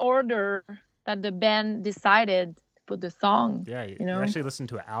the order that the band decided to put the song. Yeah, you know, actually listen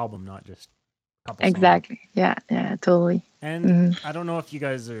to an album, not just a couple exactly. songs. Yeah, totally. And I don't know if you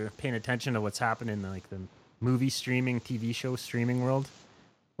guys are paying attention to what's happening in like the movie streaming, TV show streaming world,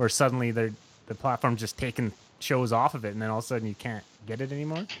 where suddenly the platform's just taking shows off of it, and then all of a sudden you can't get it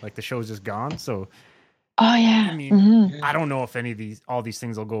anymore. Like the show's just gone. So oh yeah. I mean, I don't know if all these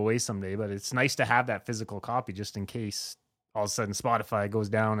things will go away someday, but it's nice to have that physical copy just in case all of a sudden Spotify goes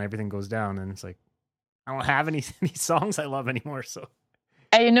down, everything goes down, and it's like I don't have any songs I love anymore. So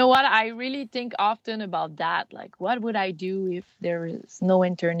And you know what? I really think often about that. Like, what would I do if there is no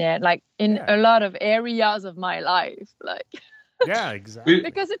internet? Like in a lot of areas of my life, like. Yeah, exactly.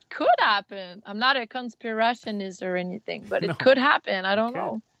 Because it could happen. I'm not a conspirationist or anything, but it could happen. I don't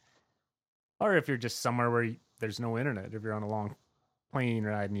know. Or if you're just somewhere where there's no internet, if you're on a long plane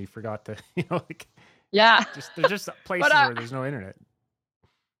ride and you forgot to, like. Yeah. There's just places where there's no internet.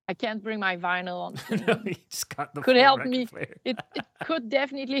 I can't bring my vinyl on. No, you just got the could help me. Player. It could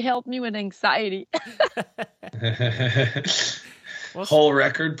definitely help me with anxiety. Well, whole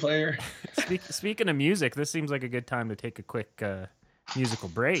record player. Speaking of music, this seems like a good time to take a quick musical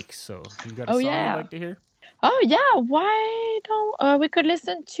break. So you got a song you'd like to hear? Oh yeah, why don't we could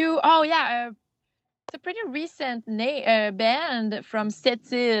listen to? Oh yeah, it's a pretty recent band from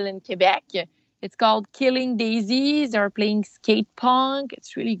Sept-Îles in Quebec. It's called Killing Daisies. They're playing skate punk.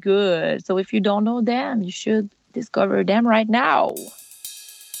 It's really good. So if you don't know them, you should discover them right now.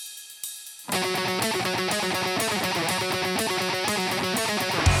 Thank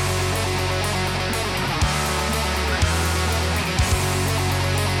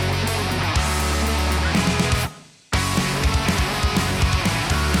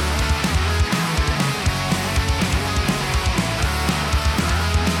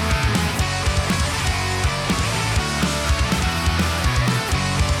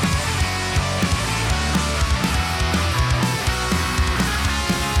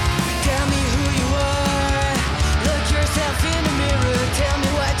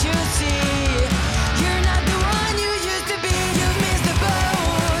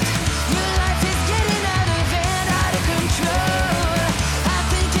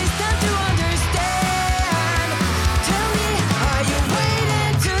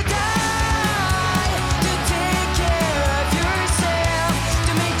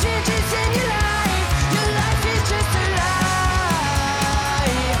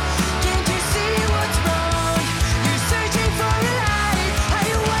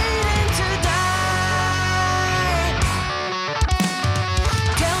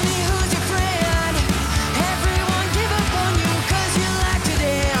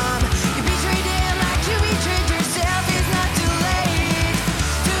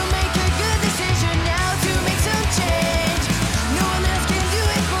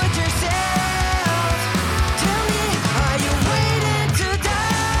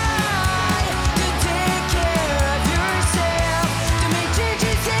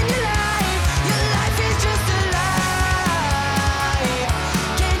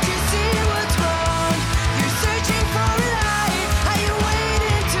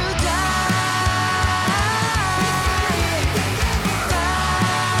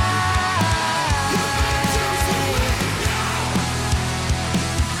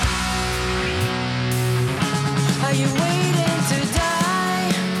Are you waiting to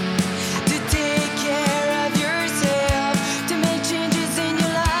die? To take care of yourself, to make changes in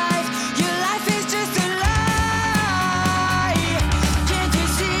your life. Your life is just a lie. Can't you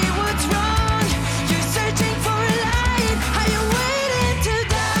see what's wrong? You're searching for a light. Are you waiting to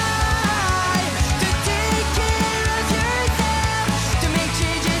die? To take care of yourself, to make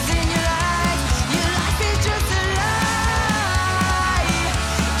changes in your life. Your life is just a lie.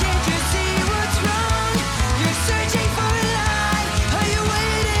 Can't you see what's wrong? You're searching for a light. Are you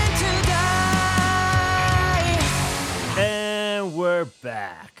waiting to die? And we're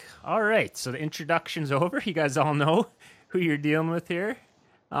back. All right, so the introduction's over. You guys all know who you're dealing with here.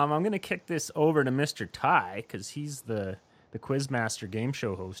 I'm going to kick this over to Mr. Ty because he's the Quizmaster game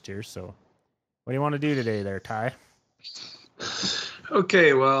show host here. So what do you want to do today there, Ty?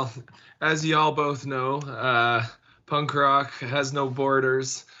 Okay, well, as y'all both know, punk rock has no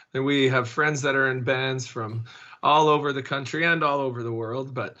borders. And we have friends that are in bands from all over the country and all over the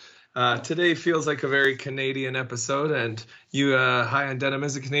world. But today feels like a very Canadian episode. And you, High on Denim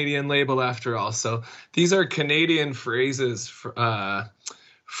is a Canadian label after all. So these are Canadian phrases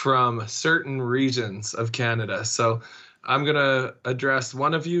from certain regions of Canada. So I'm going to address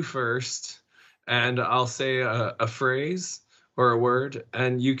one of you first. And I'll say a phrase or a word,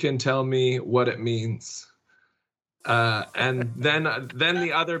 and you can tell me what it means. And then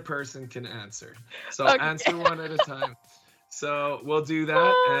the other person can answer. So Okay. answer one at a time. So we'll do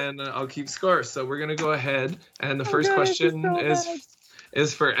that, and I'll keep score. So we're gonna go ahead, and the first God, this is question so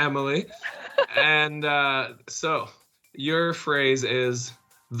is for Emily. And so your phrase is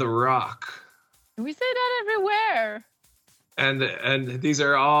The Rock. We say that everywhere. And these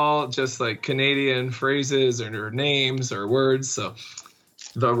are all just like Canadian phrases or names or words. So,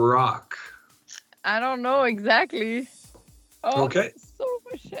 The Rock. I don't know exactly. Oh, Okay. it's so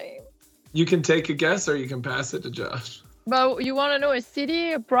a shame. You can take a guess or you can pass it to Josh. But you want to know a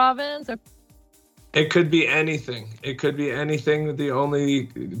city, a province, a... It could be anything. It could be anything. The only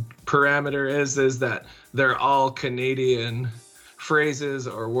parameter is that they're all Canadian phrases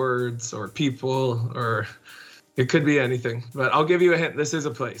or words or people, or it could be anything. But I'll give you a hint. This is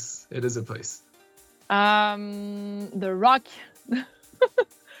a place. It is a place. The Rock.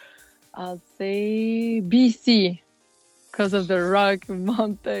 I'll say BC because of the Rock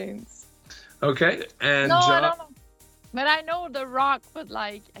Mountains. Okay. And No, I Josh. don't know. But I know the Rock, but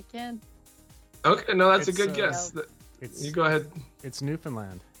like I can't. Okay, no, that's a It's, good guess. It's You go ahead. it's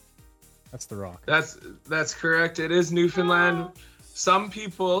Newfoundland. That's the Rock. That's correct. It is Newfoundland. Oh. Some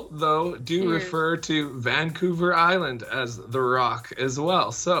people, though, do Weird. refer to Vancouver Island as the Rock as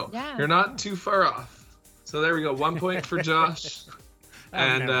well. So Yeah. you're not too far off. So there we go. 1 point for Josh.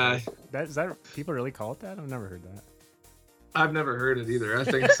 I've And never- is that people really call it that? I've never heard that. I've never heard it either. I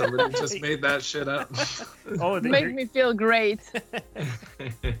think somebody just made that shit up. Oh, Make me feel great.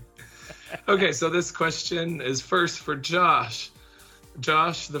 Okay, so this question is first for Josh.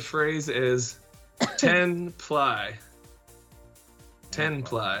 Josh, the phrase is 10 ply. 10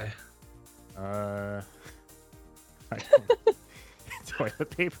 ply. Toilet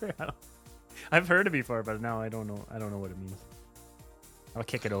paper. I've heard it before, but now I don't know. I don't know what it means. I'll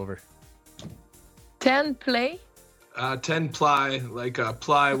kick it over. 10 play. 10 ply, like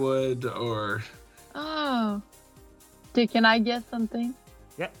plywood or... Oh. Okay, can I guess something?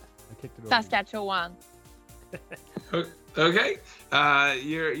 Yeah, I kicked it over. Saskatchewan. Okay,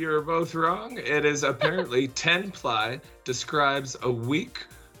 you're both wrong. It is apparently 10 ply describes a weak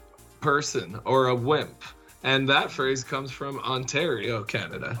person or a wimp. And that phrase comes from Ontario,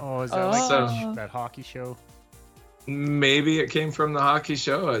 Canada. Oh, is that like that hockey show? Maybe it came from the hockey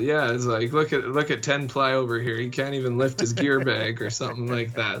show. Yeah, it's like look at 10 ply over here. He can't even lift his gear bag or something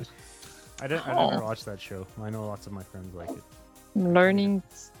like that. I never watched that show. I know lots of my friends like it. Learning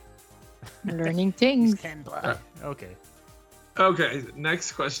things. 10 blood. Okay. Okay,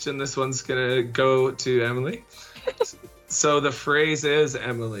 next question. This one's gonna go to Emily. So the phrase is,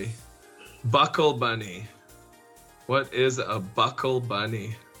 Emily, buckle bunny. What is a buckle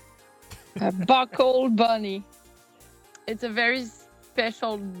bunny? A buckle bunny. It's a very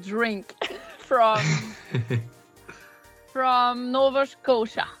special drink from Nova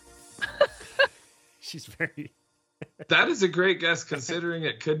Scotia. She's very. That is a great guess, considering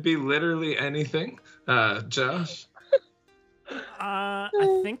it could be literally anything. Josh? I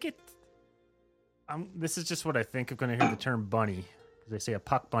think it. This is just what I think of when I hear the term bunny. They say a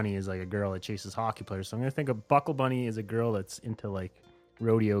puck bunny is like a girl that chases hockey players. So I'm gonna think a buckle bunny is a girl that's into like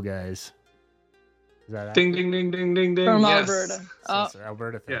rodeo guys. Is that Ding, ding, ding, ding, ding, ding. From Yes. Alberta. So Oh, it's an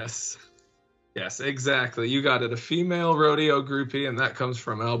Alberta thing. Yes. Yes, exactly. You got it. A female rodeo groupie, and that comes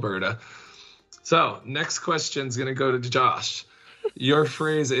from Alberta. So, next question is going to go to Josh. Your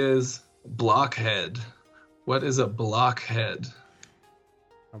phrase is blockhead. What is a blockhead?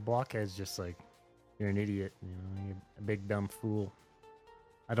 A blockhead's just like you're an idiot, you're a big dumb fool.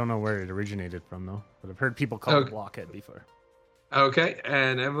 I don't know where it originated from though, but I've heard people call it blockhead before. Okay,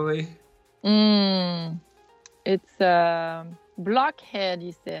 and Emily? It's blockhead,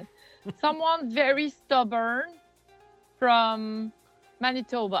 you said. Someone very stubborn from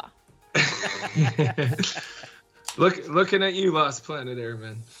Manitoba. Looking at you, Lost Planet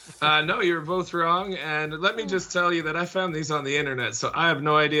Airman. No, you're both wrong. And let me just tell you that I found these on the internet, so I have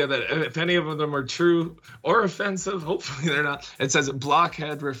no idea that if any of them are true or offensive. Hopefully they're not. It says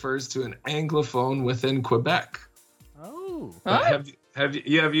blockhead refers to an anglophone within Quebec. Oh. But have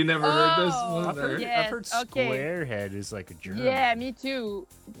you never heard this one? I've heard squarehead is like a German. Yeah, me too.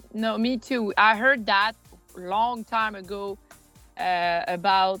 No, me too. I heard that long time ago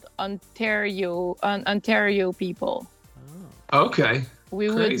about Ontario people. Oh. Okay. We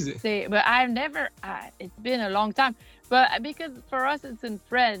Crazy. would say, but I've never. It's been a long time. But because for us it's in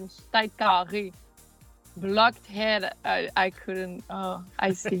French, tête carrée, blocked head. I couldn't. Oh,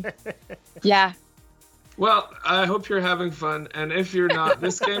 I see. Yeah. Well, I hope you're having fun, and if you're not,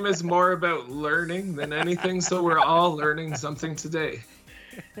 this game is more about learning than anything, so we're all learning something today.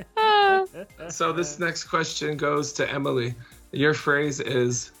 So this next question goes to Emily. Your phrase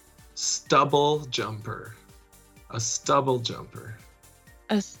is stubble jumper. A stubble jumper.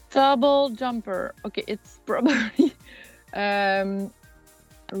 A stubble jumper. Okay, it's probably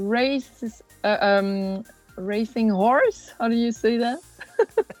racing horse. How do you say that?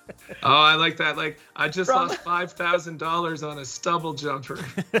 Oh, I like that. Like, I just lost $5,000 on a stubble jumper.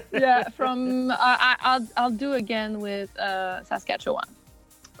 Yeah, from I'll do again with Saskatchewan.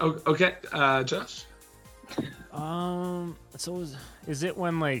 Oh, okay, Josh. So is it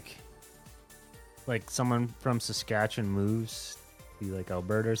when like someone from Saskatchewan moves to like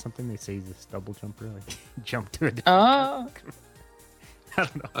Alberta or something? They say he's a stubble jumper, like jump to a different I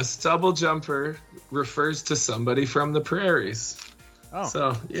don't know. A stubble jumper refers to somebody from the prairies. Oh,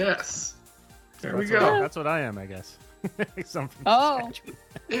 so yes, there we that's go. That's what I am, I guess. Some from Saskatchewan.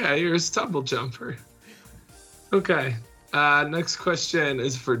 Yeah, you're a stubble jumper. Okay. Next question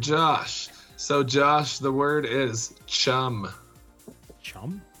is for Josh. So, Josh, the word is chum.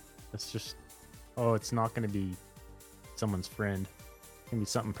 Chum? That's just. Oh, it's not going to be someone's friend. It's going to be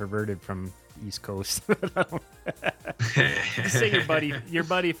something perverted from the East Coast. Just say your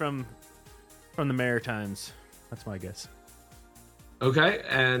buddy from the Maritimes. That's my guess. Okay,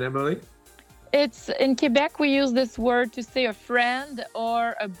 and Emily? It's in Quebec. We use this word to say a friend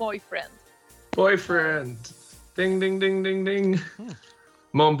or a boyfriend. Boyfriend. Ding, ding, ding, ding, ding.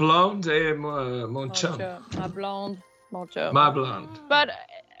 Mon blonde et mon chum. Ma blonde, mon chum. Ma blonde. But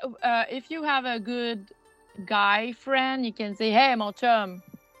if you have a good guy friend, you can say, "Hey, mon chum,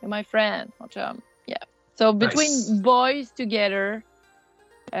 you're my friend, mon chum." Yeah. So between boys together,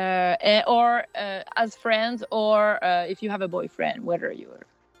 or as friends, or if you have a boyfriend, whether you're.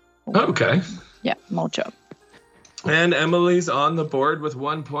 Okay. Yeah, mon chum. And Emily's on the board with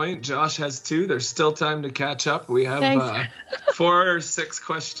 1 point. Josh has 2. There's still time to catch up. We have 4 or 6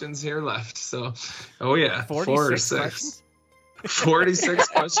 questions here left. So, 4 or 6. Questions? 46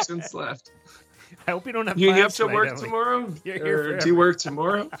 questions left. I hope you don't have. You have to tonight, work Emily. tomorrow? You're Or do you work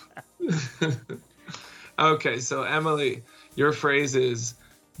tomorrow? Okay, so Emily, your phrase is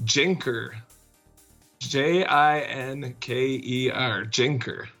jinker. Jinker.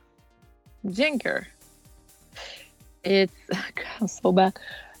 Jinker. Jinker. It's God, so bad.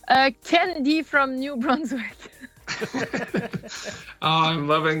 Candy from New Brunswick. Oh, I'm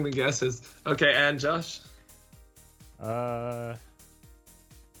loving the guesses. Okay, and Josh?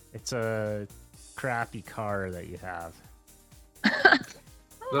 It's a crappy car that you have.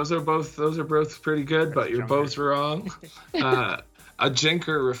 Those are both pretty good, but you're both wrong. A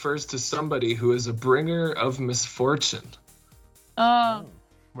jinker refers to somebody who is a bringer of misfortune.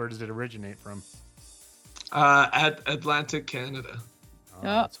 Where does it originate from? At Atlantic Canada. Oh,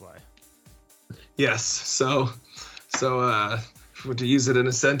 that's why. Yes. So to use it in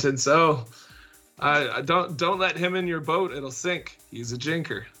a sentence, don't let him in your boat; it'll sink. He's a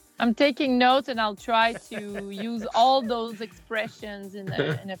jinker. I'm taking notes, and I'll try to use all those expressions in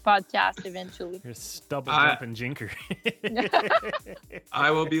a podcast eventually. You're a stubble jumping jinker. I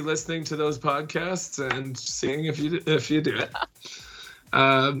will be listening to those podcasts and seeing if you do it.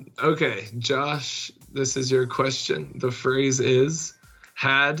 Okay, Josh, this is your question. The phrase is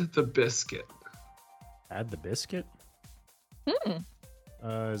 "had the biscuit." Had the biscuit?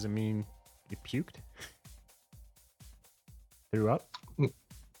 Does it mean you puked? Threw up?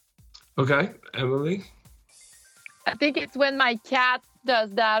 Okay, Emily. I think it's when my cat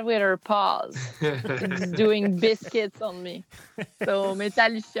does that with her paws. It's doing biscuits on me. So,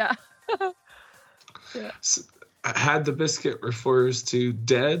 Metallica. Had the biscuit refers to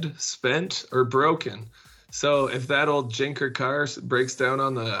dead, spent, or broken. So if that old jinker car breaks down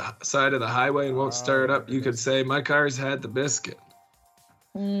on the side of the highway and won't start up, you could say, my car's had the biscuit.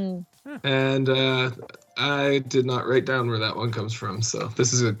 Mm. And I did not write down where that one comes from. So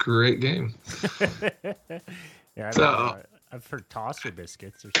this is a great game. Yeah, I've heard tosser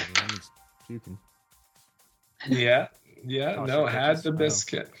biscuits or something. That means puking. Yeah, Tosser no, had the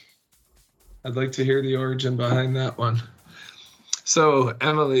biscuit. I'd like to hear the origin behind that one. So,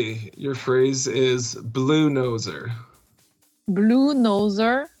 Emily, your phrase is blue noser. Blue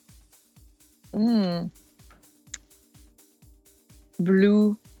noser.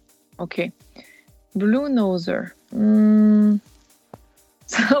 Blue. Okay. Blue noser.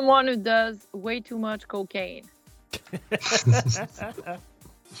 Someone who does way too much cocaine.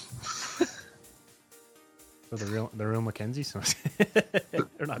 So the real Mackenzie songs.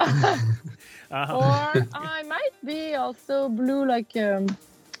 They're not. Or I might be also blue, like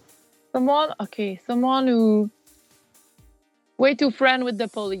someone who way too friend with the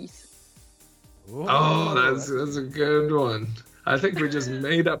police. Oh, that's a good one. I think we just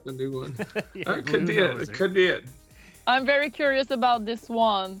made up a new one. That could be it. It could be it. I'm very curious about this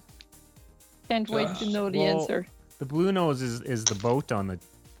one. Can't wait to know the answer. The blue nose is the boat on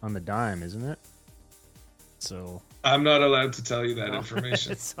the dime, isn't it? So I'm not allowed to tell you that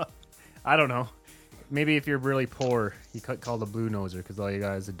information. I don't know. Maybe if you're really poor, you could call the blue noser because all you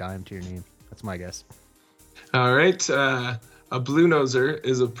got is a dime to your name. That's my guess. All right. A blue noser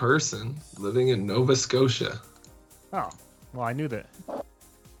is a person living in Nova Scotia. Oh, well, I knew that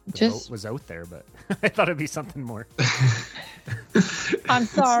the boat was out there, but I thought it'd be something more. I'm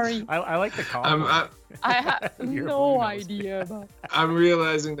sorry. I like the call. I have no idea about. I'm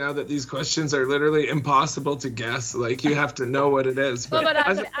realizing now that these questions are literally impossible to guess. Like you have to know what it is. But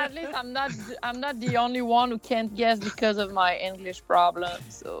at least I'm not the only one who can't guess because of my English problem.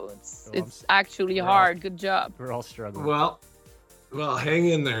 So it's actually hard. Good job. We're all struggling. Well, hang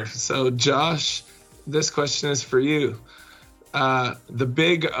in there. So Josh, this question is for you. The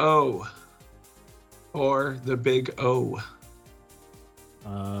big O or the big O?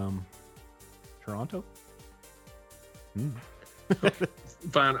 Toronto?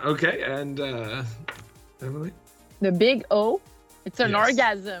 Fine. Okay. And Emily? The big O? It's an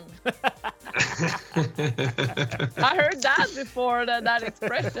orgasm. I heard that before, that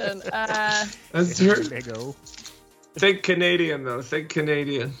expression. That's true. Big O. Think Canadian, though. Think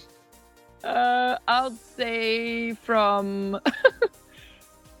Canadian. I'll say from...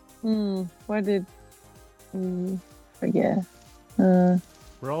 forget.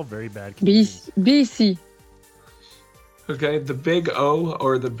 We're all very bad Canadians. BC. Okay, the big O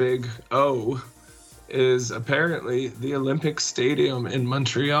or the big O is apparently the Olympic Stadium in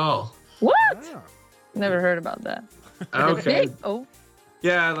Montreal. What? Ah. Never heard about that. Okay. Big O?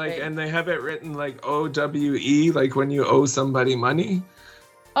 Yeah, like, and they have it written like OWE, like when you owe somebody money.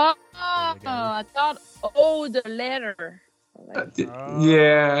 Oh, I thought the letter.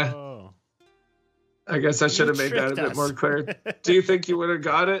 Yeah. Oh. I guess I should have made that a tricked bit us. more clear. Do you think you would have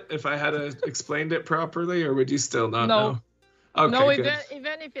got it if I had explained it properly, or would you still not know? Okay, No, good.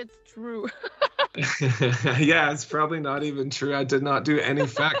 even if it's true. Yeah, it's probably not even true. I did not do any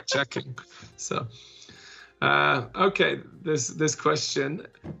fact checking. So, okay, this question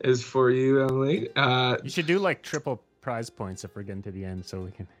is for you, Emily. You should do like triple prize points if we're getting to the end so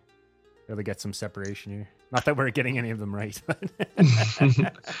we can really get some separation here. Not that we're getting any of them right.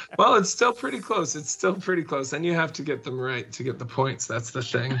 Well, it's still pretty close. And you have to get them right to get the points. That's the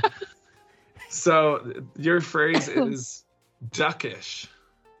thing. So your phrase is duckish.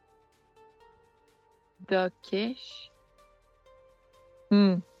 Duckish.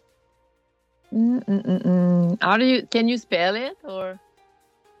 How do you? Can you spell it or?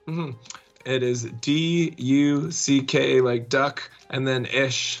 Mm-hmm. It is DUCK, like duck, and then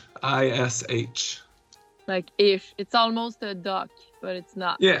ish, ISH. Like ish. It's almost a duck, but it's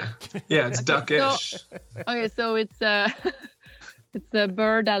not. Yeah, it's duckish. Okay, so it's a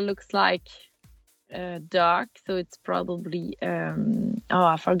bird that looks like a duck. So it's probably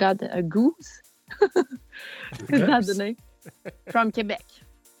I forgot a goose. Is that the name? From Quebec.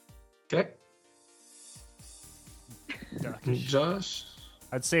 Okay. Duckish. Josh?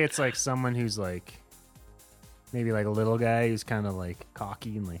 I'd say it's like someone who's like maybe like a little guy who's kind of like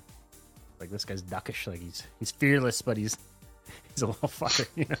cocky and like this guy's duckish, like he's fearless, but he's a little fucker,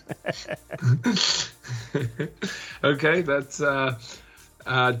 you know. Okay, that's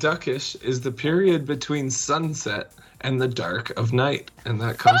Duckish is the period between sunset and the dark of night, and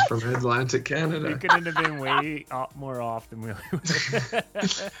that comes from Atlantic We Canada. couldn't have been way more off than we were.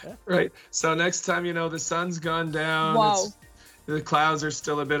 Right. So next time the sun's gone down, Wow. the clouds are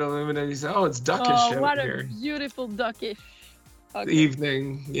still a bit illuminated. You say, "Oh, it's duckish Oh, out what a here." beautiful duckish. Okay.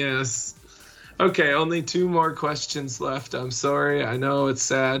 Evening, yes. Okay, only 2 more questions left. I'm sorry. I know it's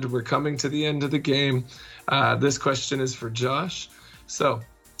sad. We're coming to the end of the game. This question is for Josh. So,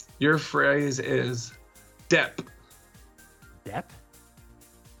 your phrase is DEP. Dep?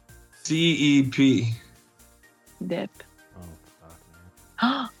 DEP. Dip. Oh, fuck,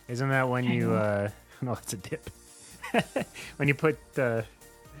 man. Isn't that when you, no, it's a dip. When you put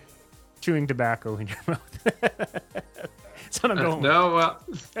chewing tobacco in your mouth. That's what I'm going with. No, well,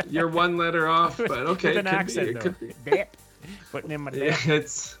 you're 1 letter off, but okay. With an it could accent, be. It though. could be. Dip. Putting in my dip.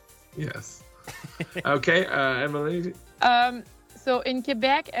 Yes. Okay, Emily. So in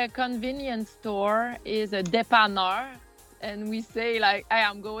Quebec, a convenience store is a dépanneur, and we say like, "Hey,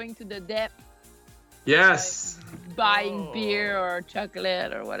 I'm going to the dep, Yes. buying Oh. beer or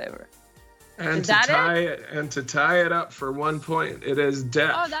chocolate or whatever." And Is to that tie it up for 1 point, it is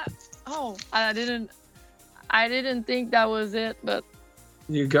DEP. I didn't think that was it, but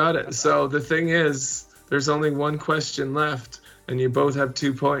You got it. So the thing is, there's only 1 question left, and you both have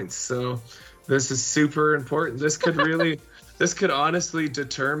 2 points. So this is super important. This could really, this could honestly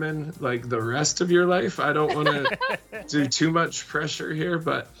determine like the rest of your life. I don't want to do too much pressure here,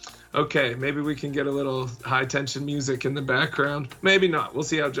 but okay, maybe we can get a little high tension music in the background. Maybe not. We'll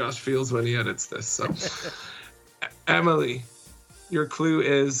see how Josh feels when he edits this. So, Emily, your clue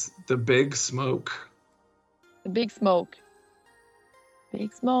is the big smoke. the big smoke.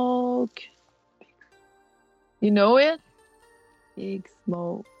 Big smoke. You know it? Big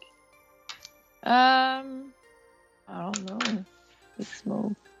smoke. I don't know. Big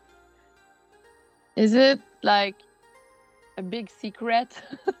smoke. Is it like a big secret?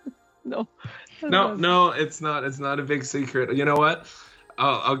 No. No, it's not. It's not a big secret. You know what?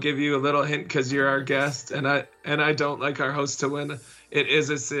 I'll give you a little hint because you're our guest, and I don't like our host to win. It is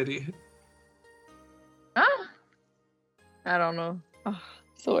a city. Ah, I don't know. Oh,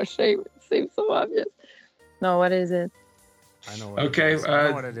 so ashamed. It seems so obvious. No, what is it? I know what Okay, it is. I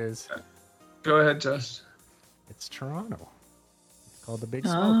know what it is. Go ahead, Josh. It's Toronto. It's called the Big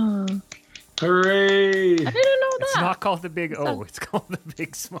Smoke. Oh, Hooray! I didn't know It's that. not called the Big O. It's called the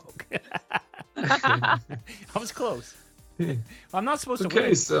Big Smoke. I was close. I'm not supposed to Okay,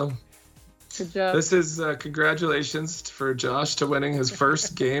 win. so Good job. this is congratulations for Josh to winning his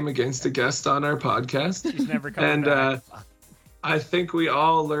first game against a guest on our podcast. He's never coming And back. I think we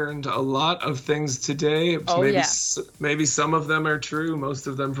all learned a lot of things today. Oh, maybe yeah. maybe some of them are true, most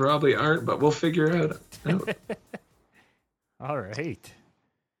of them probably aren't, but we'll figure it out. All right.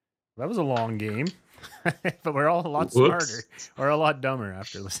 That was a long game. But we're all a lot Whoops. smarter or a lot dumber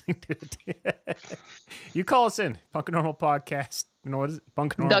after listening to it. You call us in. Punk and Normal Podcast. You know what is it?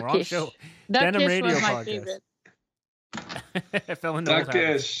 Punk and Normal Rock Duckish. Show. Denim Duckish Radio was my Podcast. favorite. I fell into old habits.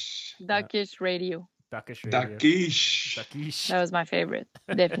 Duckish. Duckish radio. Duckish Radio. Duckish. Duckish. That was my favorite.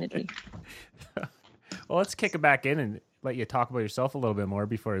 Definitely. Well, let's kick it back in and let you talk about yourself a little bit more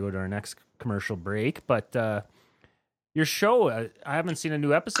before we go to our next commercial break. But your show, I haven't seen a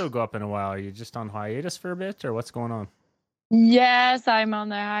new episode go up in a while. Are you just on hiatus for a bit, or what's going on? Yes, I'm on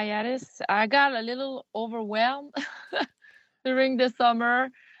the hiatus. I got a little overwhelmed during the summer.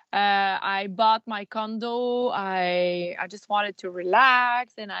 I bought my condo. I just wanted to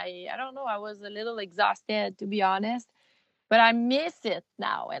relax, and I don't know. I was a little exhausted, to be honest. But I miss it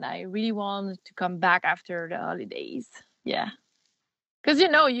now, and I really want to come back after the holidays. Yeah, because you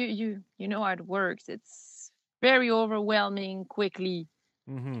know how it works. It's very overwhelming quickly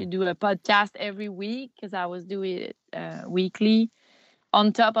to do a podcast every week, because I was doing it weekly,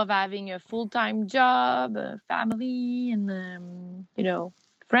 on top of having a full-time job, a family, and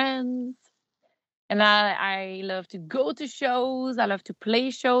friends. And I love to go to shows. I love to play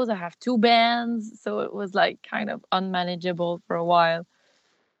shows. I have 2 bands, so it was like kind of unmanageable for a while.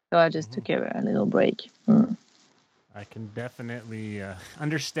 So I just took a little break. I can definitely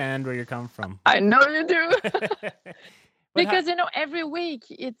understand where you're coming from. I know you do. But Because every week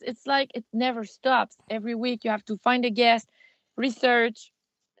it's like it never stops. Every week you have to find a guest, research,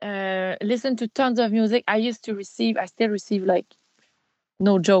 listen to tons of music. I still receive, like,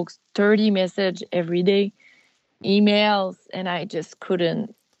 no jokes, 30 messages every day, emails, and I just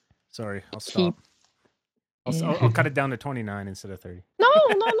couldn't. Sorry, I'll Keep- stop. I'll cut it down to 29 instead of 30. No.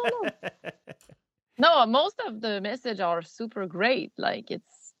 No, most of the messages are super great. Like,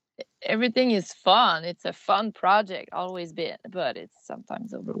 everything is fun. It's a fun project, always been, but it's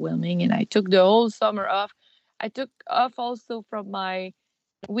sometimes overwhelming. And I took the whole summer off. I took off also from my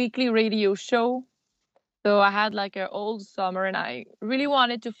weekly radio show. So I had like an old summer, and I really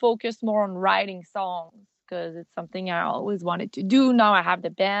wanted to focus more on writing songs because it's something I always wanted to do. Now I have the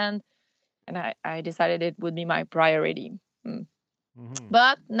band, and I decided it would be my priority.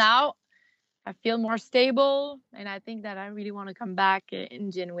 But now I feel more stable, and I think that I really want to come back in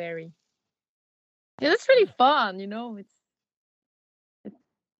January. Yeah, it's really fun, it's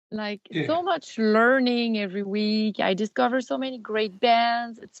like Yeah. so much learning every week. I discover so many great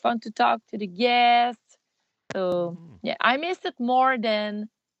bands. It's fun to talk to the guests. So yeah, I miss it more than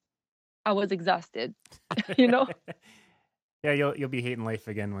I was exhausted. Yeah, you'll be hating life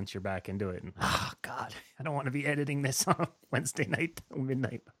again once you're back into it. And oh God, I don't want to be editing this on Wednesday night till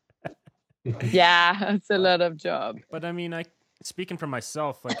midnight. Yeah, it's a lot of job. But I mean, speaking for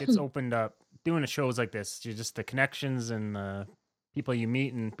myself, like it's opened up doing shows like this. You just the connections and people you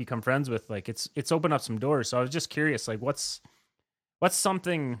meet and become friends with. Like it's opened up some doors. So I was just curious, like what's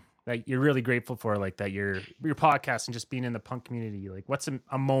something that you're really grateful for, like that your podcast and just being in the punk community. Like what's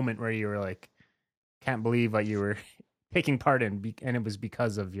a moment where you were like, can't believe what you were taking part in, and it was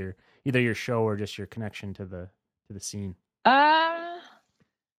because of either your show or just your connection to the scene.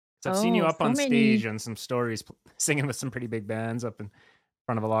 So I've seen you up on stage on some stories, singing with some pretty big bands up in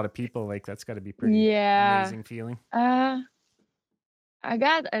front of a lot of people. Like that's got to be pretty amazing feeling. I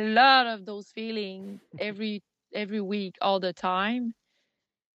got a lot of those feelings every week, all the time.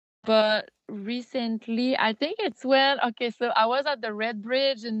 But recently, I think it's when so I was at the Red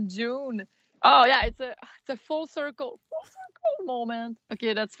Bridge in June. Oh yeah, it's a full circle moment.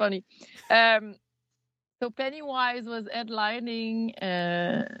 Okay, that's funny. So Pennywise was headlining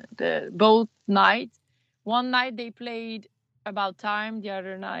both nights. One night they played About Time. The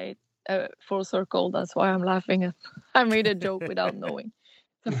other night, Full Circle. That's why I'm laughing. I made a joke without knowing.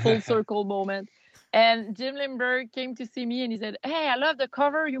 It's a full circle moment. And Jim Limburg came to see me and he said, "Hey, I love the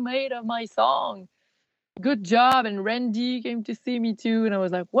cover you made of my song. Good job." And Randy came to see me too. And I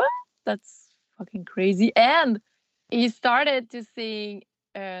was like, what? That's fucking crazy. And he started to sing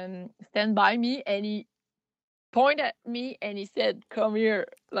Stand By Me, and he pointed at me and he said, "Come here,"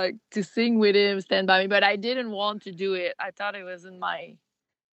 like to sing with him, Stand By Me. But I didn't want to do it. I thought it wasn't I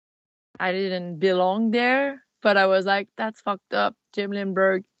didn't belong there. But I was like, that's fucked up. Jim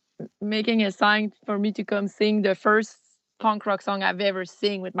Limburg making a sign for me to come sing the first punk rock song I've ever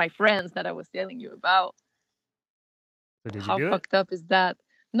sing with my friends that I was telling you about. So did you How do fucked up is that?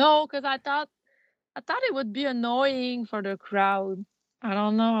 No, because I thought it would be annoying for the crowd. I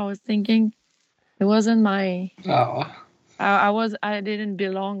don't know. I was thinking it wasn't my. Oh, I didn't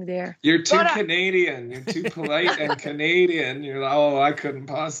belong there. you're too Canadian. You're too polite and Canadian. You're like, oh, I couldn't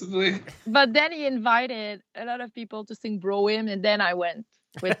possibly. But then he invited a lot of people to sing Bro Hymn, and then I went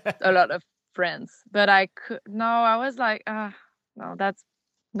with a lot of friends. But I was like, no, that's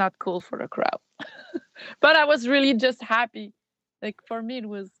not cool for the crowd. But I was really just happy. Like for me, it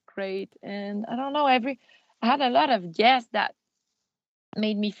was great. And I don't know, I had a lot of guests that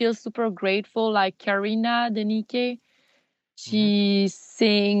made me feel super grateful, like Karina Denike. She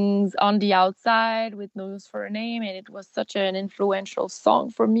sings On the Outside with No Use for a Name, and it was such an influential song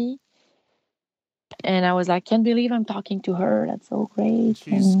for me. And I was like, can't believe I'm talking to her. That's so great.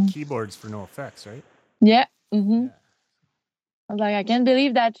 She's keyboards for No Effects, right? Yeah. Mm-hmm. Yeah. I was like, I can't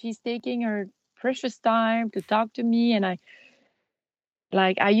believe that she's taking her precious time to talk to me. And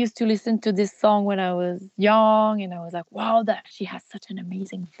I used to listen to this song when I was young, and I was like, wow, that she has such an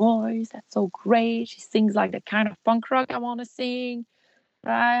amazing voice. That's so great. She sings like the kind of punk rock I want to sing.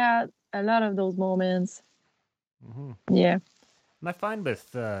 I had a lot of those moments. Yeah. And I find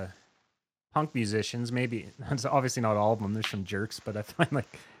with punk musicians, maybe it's obviously not all of them, there's some jerks, but I find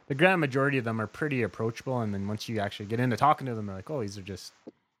like the grand majority of them are pretty approachable. And then once you actually get into talking to them, they're like, oh, these are just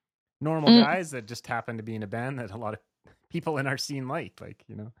normal guys that just happen to be in a band that a lot of people in our scene like,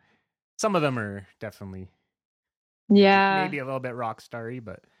 some of them are definitely maybe a little bit rock starry,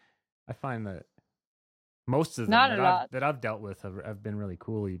 but I find that most of them that I've dealt with have been really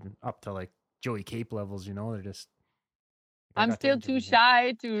cool, even up to like Joey Cape levels. They're just. I'm still too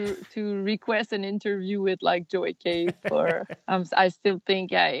shy to request an interview with like Joey Cape, or I still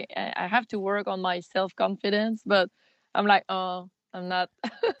think I have to work on my self-confidence, but I'm like, oh, I'm not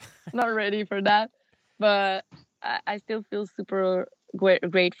not ready for that. But I still feel super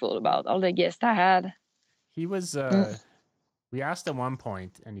grateful about all the guests I had. He was, we asked at one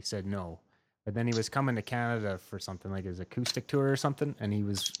point and he said no, but then he was coming to Canada for something like his acoustic tour or something. And he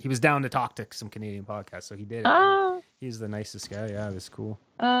was down to talk to some Canadian podcasts. So he did it. Oh. He's the nicest guy. Yeah, it was cool.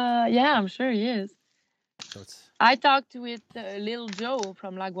 Yeah, I'm sure he is. So it's I talked with Lil Joe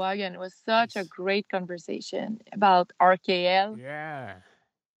from Lagwagon. It was such a Nice. great conversation about RKL. yeah.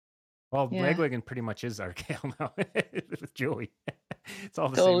 Well, Yeah. Lagwagon pretty much is RKL now with Joey. It's all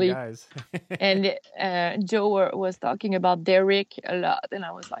the Totally. same guys. And Joe was talking about Derek a lot, and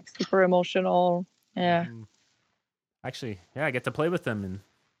I was like super emotional. Yeah. Actually, yeah, I get to play with them in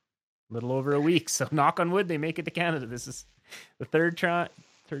a little over a week. So knock on wood, they make it to Canada. This is the third time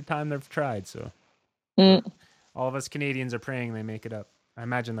they've tried. So Mm. all of us Canadians are praying they make it up. I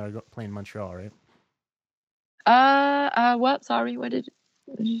imagine they're playing Montreal, right? What? Sorry, what did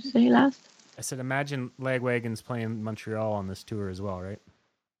you say last? I said, imagine Lagwagon's playing Montreal on this tour as well, right?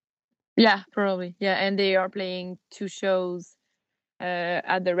 Yeah, probably. Yeah, and they are playing 2 shows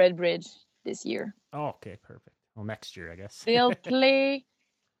at the Red Bridge this year. Oh, okay, perfect. Well, next year, I guess. They'll play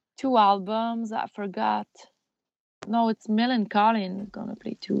 2 albums. I forgot. No, it's Melancholy gonna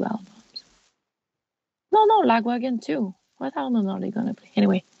play 2 albums. No, Lagwagon too. What album are they gonna play?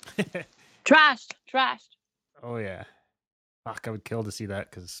 Anyway, trashed. Oh yeah, fuck! I would kill to see that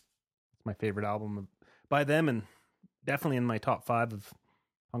because it's my favorite album by them, and definitely in my top 5 of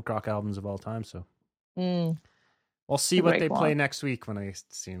punk rock albums of all time. So we'll see A what great they play one. next week when I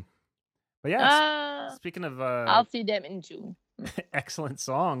see them. But yeah, speaking of I'll see them in June. excellent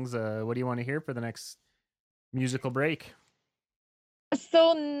songs, what do you want to hear for the next musical break? So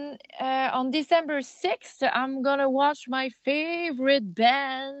on December 6th, I'm gonna watch my favorite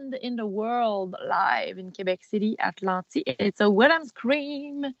band in the world live in Quebec City, Atlantic. It's a Wilhelm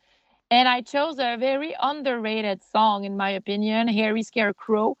Scream, and I chose a very underrated song, in my opinion, Harry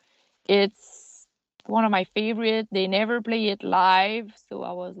Scarecrow. It's one of my favorite. They never play it live, so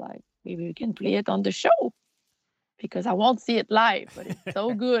I was like, maybe we can play it on the show because I won't see it live, but it's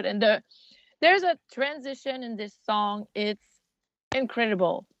so good. And there's a transition in this song. It's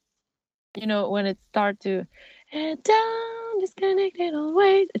incredible. You know, when it starts to head down, disconnected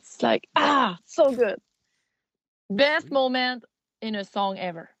always. It's like, so good. Best moment in a song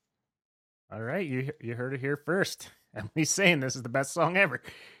ever. All right, you heard it here first. Emily's saying this is the best song ever.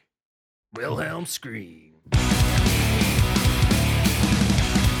 Wilhelm Scream.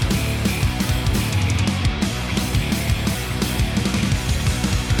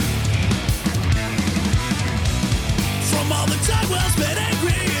 From all the time well spent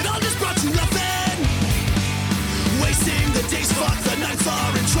angry, it all just brought you nothing. Wasting the days, fuck the nights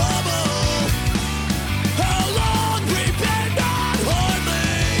are in trouble. How long we've been not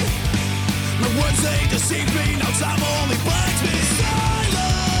hardly. My words they deceive me, now time only binds me.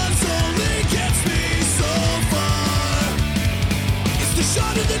 Silence only gets me so far. It's the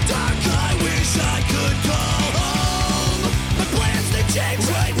shot in the dark I wish I could call home. My plans they change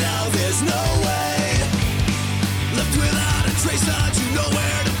right now, there's no way. Left without a trace, how'd you know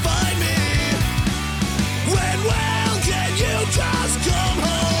where to find me? When will can you just come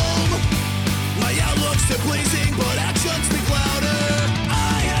home? My outlook's still pleasing, but actions speak louder.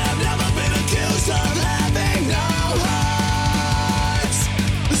 I have never been accused of having no heart.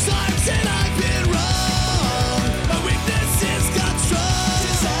 Besides, and I've been wrong. My weakness is construct.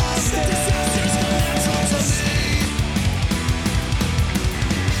 Disasters come natural to me.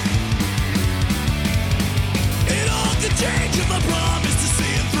 It all could change if I promise to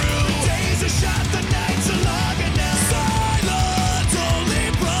see it through. Days are short, the nights are long enough. Silence only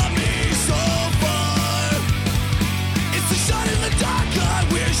brought me so far. It's a shot in the dark, I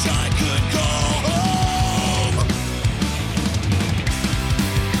wish I could go home.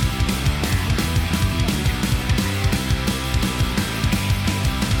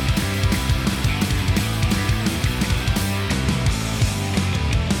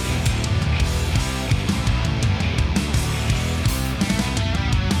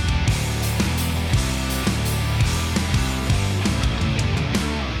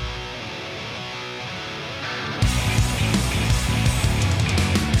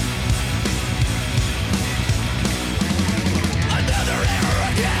 Another error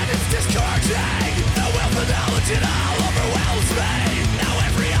again, it's discouraging. The wealth of knowledge it all overwhelms me. Now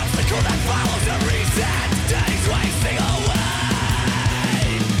every obstacle that follows a reset, days wasting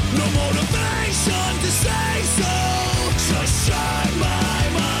away. No motivation to say so, just shut my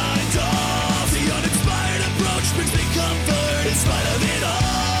mind off. The uninspired approach brings me comfort in spite of it all.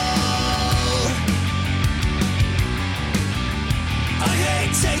 I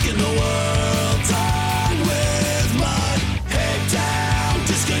hate taking the world on with my head down,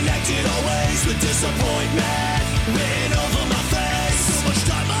 disconnected always with disappointment written over my face. So much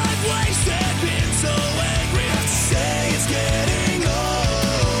time I've wasted, been so angry. I have to say it's getting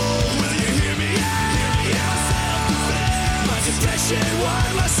old. Will you hear me out? Hear myself to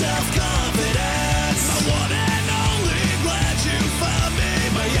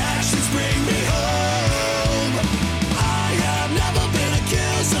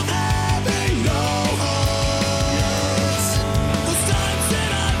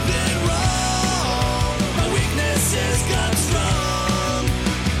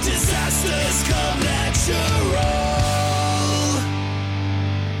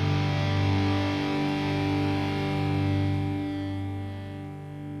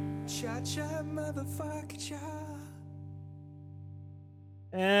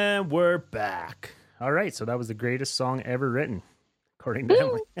And we're back. All right, so that was the greatest song ever written, according to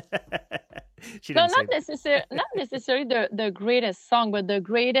Emily. She No, didn't say not necessarily the greatest song, but the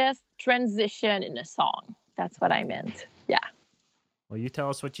greatest transition in a song. That's what I meant. Yeah. Well, you tell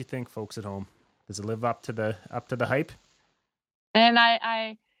us what you think, folks at home. Does it live up to the hype? And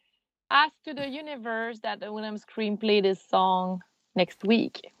I asked to the universe that the Wilhelm Scream play this song next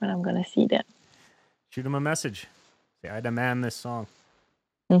week when I'm gonna see them. Shoot them a message. Say, I demand this song.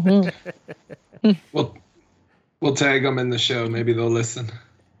 Mm-hmm. We'll tag them in the show. Maybe they'll listen.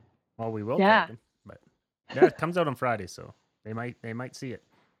 Well, we will Yeah. tag them, but yeah, it comes out on Friday, so they might see it.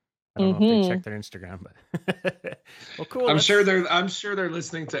 I don't know if they check their Instagram, but well, cool. I'm sure they're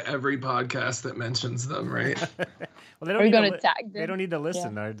listening to every podcast that mentions them, right? Well, they don't Are we need to gonna tag them? They don't need to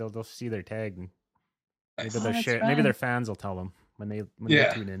listen. They'll see their tag, and maybe Oh, they'll that's share. Maybe right. their fans will tell them when they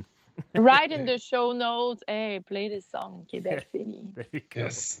Yeah. tune in. Write in the show notes, hey, play this song in Quebec City. There you go.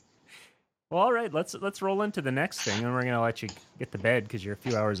 Yes. Well, all right, let's roll into the next thing, and we're gonna let you get to bed because you're a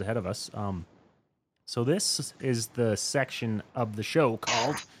few hours ahead of us. So this is the section of the show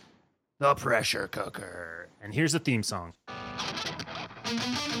called the pressure cooker, and here's the theme song.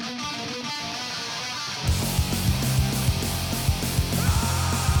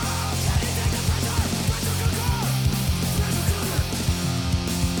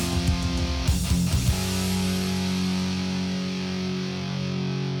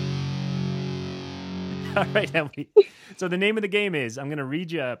 All right, Emily. So the name of the game is I'm going to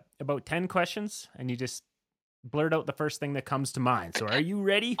read you about 10 questions, and you just blurt out the first thing that comes to mind. So are you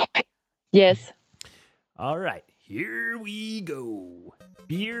ready? Yes. All right, here we go.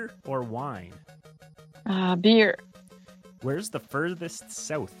 Beer or wine? Beer. Where's the furthest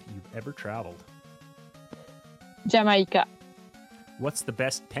south you've ever traveled? Jamaica. What's the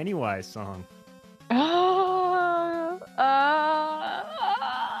best Pennywise song? Wait.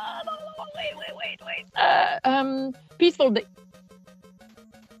 Peaceful Day.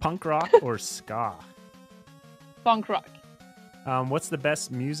 Punk rock or ska? Punk rock. What's the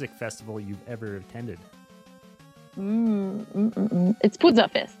best music festival you've ever attended? It's Puzza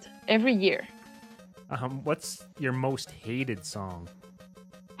Fest every year. What's your most hated song?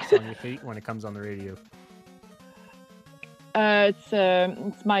 Song you hate when it comes on the radio?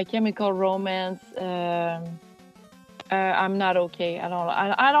 It's My Chemical Romance. I'm Not Okay.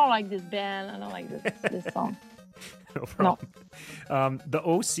 I don't like this band. I don't like this song. No problem. The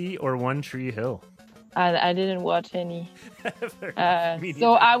OC or One Tree Hill? I didn't watch any. Me So neither.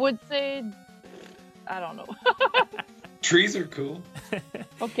 I would say, I don't know. Trees are cool.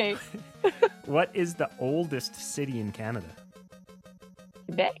 Okay. What is the oldest city in Canada?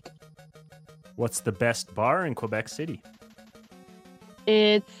 Quebec. What's the best bar in Quebec City?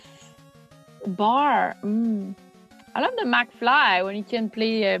 It's bar. I love the McFly when you can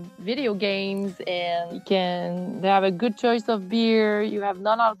play video games and they have a good choice of beer. You have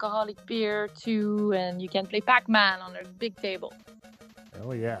non-alcoholic beer too, and you can play Pac-Man on a big table.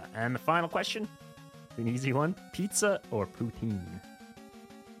 Oh yeah. And the final question, an easy one: pizza or poutine?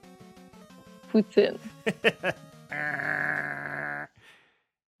 Poutine.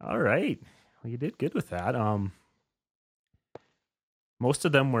 All right. Well, you did good with that. Most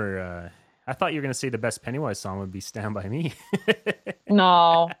of them were. I thought you were going to say the best Pennywise song would be "Stand by Me."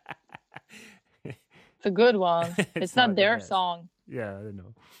 No, it's a good one. It's not the their best. song. Yeah, I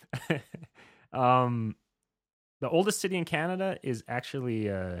know. The oldest city in Canada is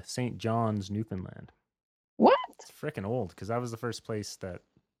actually St. John's, Newfoundland. What? It's freaking old because that was the first place that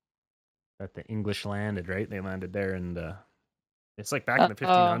the English landed. Right, they landed there, and it's like back in the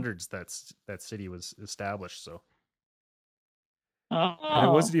 1500s that city was established. So and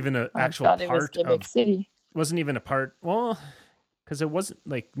it wasn't even an actual I thought it was part Quebec of. City. Wasn't even a part. Well, because it wasn't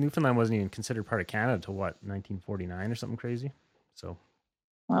like Newfoundland wasn't even considered part of Canada till what 1949 or something crazy. So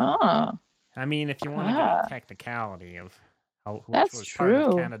Ah, I mean, if you want to get a technicality of which That's was part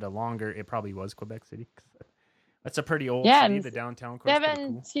of true. Canada longer, it probably was Quebec City. That's a pretty old Yeah, city. and The downtown core's pretty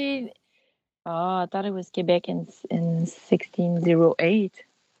cool. 17. Oh, I thought it was Quebec in 1608.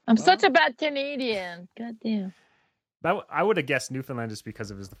 I'm such a bad Canadian. God damn. I would have guessed Newfoundland just because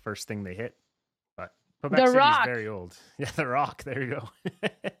it was the first thing they hit. But Quebec The City Rock. is very old. Yeah, the Rock. There you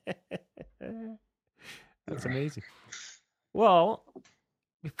go. That's amazing. Well,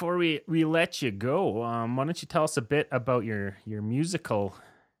 before we let you go, why don't you tell us a bit about your musical?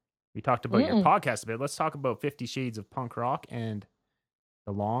 We talked about your podcast a bit. Let's talk about 50 Shades of Punk Rock and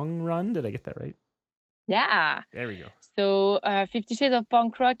The Long Run. Did I get that right? Yeah. There we go. So 50 Shades of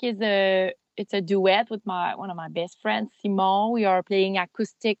Punk Rock is a duet with one of my best friends, Simon. We are playing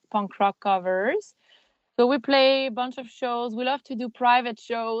acoustic punk rock covers. So we play a bunch of shows. We love to do private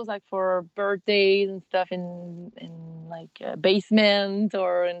shows, like for birthdays and stuff in like a basement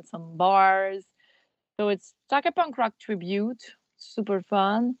or in some bars. So it's like a punk rock tribute. Super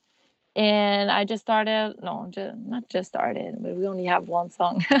fun. And I just started, no, not just started, but we only have one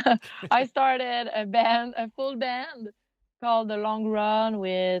song. I started a full band called The Long Run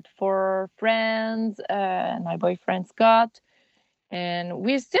with 4 friends and my boyfriend Scott. And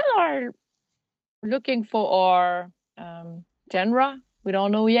we still are looking for our genre. We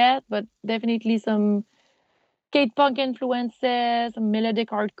don't know yet, but definitely some skate punk influences, some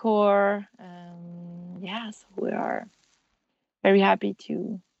melodic hardcore. So we are very happy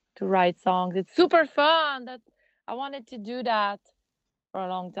to write songs. It's super fun. That I wanted to do that for a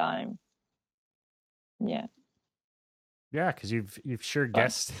long time. Yeah. Yeah, because you've sure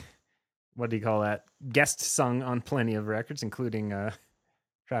guessed. What do you call that? Guest sung on plenty of records, including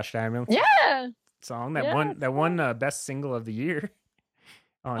Trash Ambulance. Yeah. Song that Yeah, won best single of the year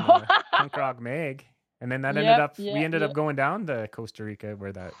on Punk Rock Mag, and then that we ended up going down to Costa Rica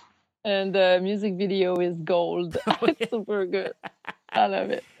where that. And the music video is gold. It's super good. I love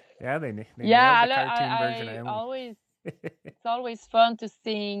it. Yeah, they nailed the Yeah, cartoon version. I always it's always fun to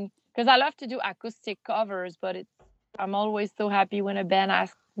sing because I love to do acoustic covers, but I'm always so happy when a band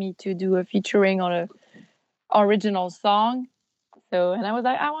asks me to do a featuring on a original song. So, and I was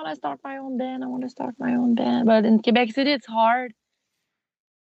like, I want to start my own band. But in Quebec City, it's hard.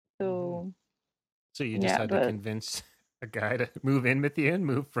 So, So you just had to convince a guy to move in with you and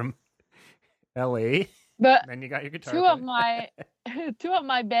move from LA. But then you got your guitar. two of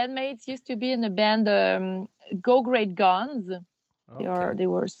my bandmates used to be in the band Go Great Guns. Okay. They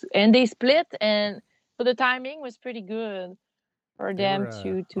were and they split, and so the timing was pretty good for them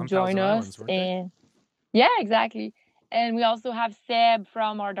to join us. And yeah, exactly. And we also have Seb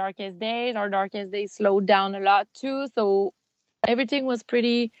from Our Darkest Days. Our Darkest Days slowed down a lot too, so everything was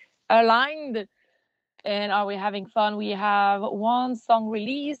pretty aligned. And are we having fun? We have one song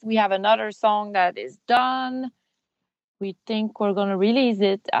released. We have another song that is done. We think we're going to release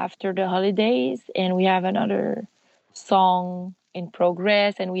it after the holidays. And we have another song in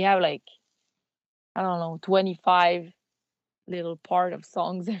progress. And we have 25 little part of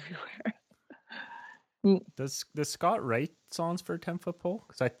songs everywhere. Does Scott write songs for 10 Foot Pole?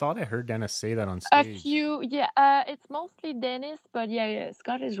 Because I thought I heard Dennis say that on stage. A few, yeah. It's mostly Dennis, but yeah,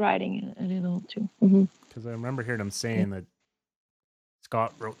 Scott is writing a little too. Because I remember hearing him saying that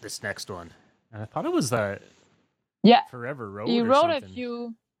Scott wrote this next one, and I thought it was Forever Road. He or wrote something. a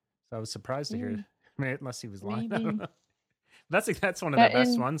few. So I was surprised to hear it. I mean, unless he was lying. Maybe. I don't know. That's one of the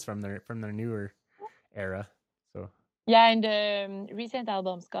best ones from their newer era. So yeah, in the recent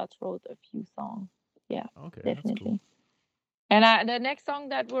album, Scott wrote a few songs. Yeah, okay, definitely. That's cool. And the next song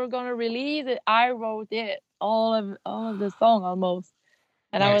that we're gonna release, I wrote it, all of the song almost.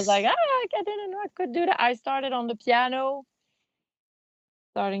 And Nice. I was like, I didn't know I could do that. I started on the piano,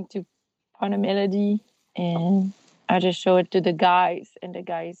 starting to find a melody, and I just showed it to the guys, and the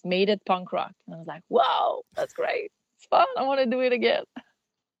guys made it punk rock. And I was like, wow, that's great. It's fun. I want to do it again.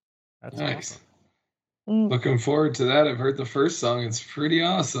 That's Nice. awesome. Looking forward to that. I've heard the first song. It's pretty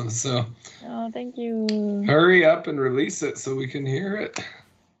awesome. So Oh, thank you. hurry up and release it so we can hear it.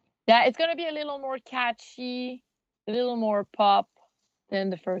 Yeah, it's gonna be a little more catchy, a little more pop than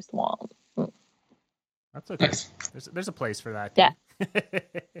the first one. That's okay. Nice. There's a place for that. Yeah. Too.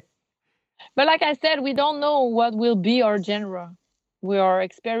 But like I said, we don't know what will be our genre. We are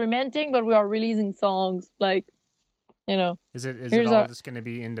experimenting, but we are releasing songs. Is it all just going to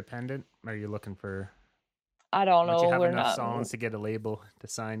be independent? Or are you looking for? I don't know. Once you have We're enough not. songs to get a label to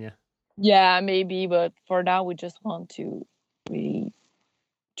sign you. Yeah, maybe, but for now, we just want to really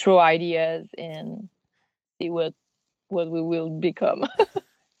throw ideas and see what we will become.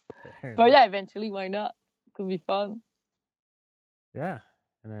 But yeah, eventually, why not? Could be fun. Yeah,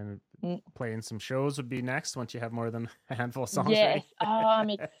 and then playing some shows would be next once you have more than a handful of songs Yes, ready. I'm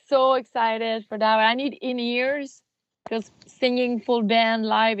so excited for that. I need in-ears because singing full band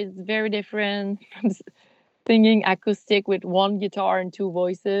live is very different from singing acoustic with one guitar and 2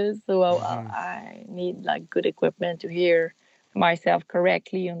 voices. So I need good equipment to hear myself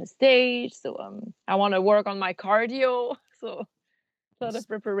correctly on the stage. So I want to work on my cardio. So a lot of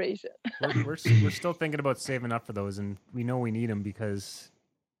preparation. We're still thinking about saving up for those, and we know we need them because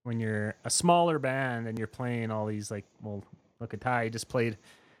when you're a smaller band and you're playing all these look at Ty, he just played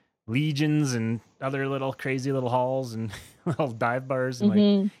Legions and other little crazy little halls and little dive bars, and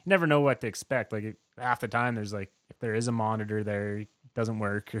you never know what to expect. Half the time there's if there is a monitor there, it doesn't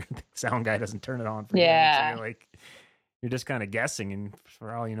work, or the sound guy doesn't turn it on for you. So you're You're just kind of guessing, and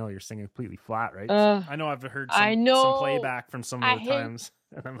for all you know, you're singing completely flat, right? Uh, I know I've heard I some know. playback from some I of the hate- times,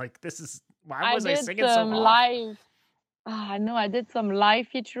 and I'm like, this is why I was I did singing so some off? live. I know I did some live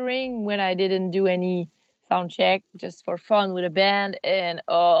featuring when I didn't do any sound check, just for fun with a band. And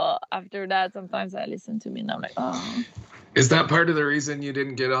after that, sometimes I listen to me and I'm like, oh. Is that part of the reason you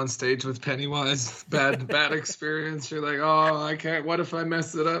didn't get on stage with Pennywise? Bad experience. You're like, oh, I can't. What if I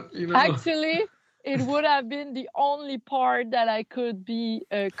mess it up? You know. Actually, it would have been the only part that I could be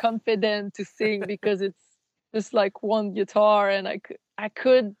confident to sing because it's just like one guitar and I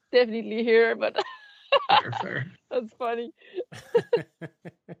could definitely hear, but Fair. that's funny.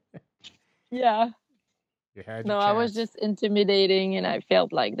 Yeah. You had No, your I was chance. just intimidating and I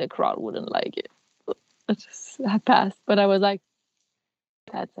felt like the crowd wouldn't like it. I passed, but I was like,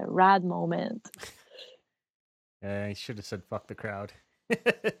 that's a rad moment. I should have said "fuck the crowd."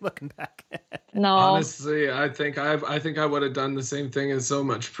 Looking back, No, Honestly, I think I would have done the same thing. As so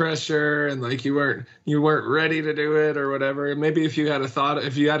much pressure, and like you weren't ready to do it or whatever. Maybe if you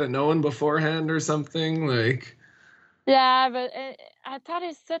had known beforehand or something, like. yeah, but I thought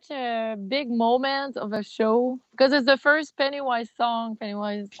it's such a big moment of a show because it's the first Pennywise song,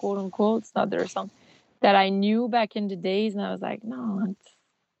 Pennywise quote unquote. It's not their song that I knew back in the days, and I was like, no,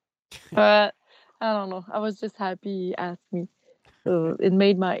 but I don't know. I was just happy he asked me. So it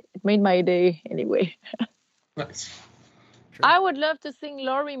made my day anyway. Nice. Sure. I would love to sing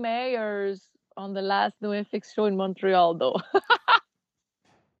Laurie Mayers on the last NoFX show in Montreal, though.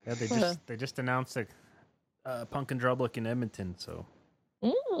 Yeah, they just announced a Punk and Drublic in Edmonton, so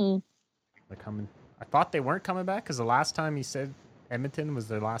Mm. they're coming. I thought they weren't coming back because the last time he said Edmonton was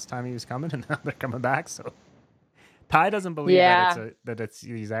the last time he was coming, and now they're coming back. So Ty doesn't believe that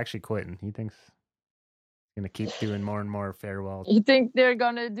he's actually quitting. He thinks he's gonna keep doing more and more farewell. You think they're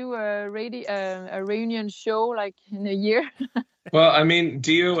gonna do a reunion show like in a year? Well, I mean,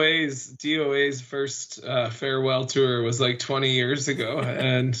 DOA's first farewell tour was like 20 years ago,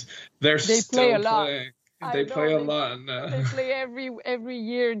 and they're They still play a lot. playing. I They know, play a they- lot. They play every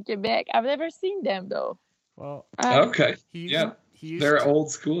year in Quebec. I've never seen them though. Well, Okay. he Yeah. used They're to,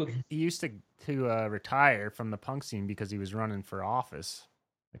 old school. he used to retire from the punk scene because he was running for office,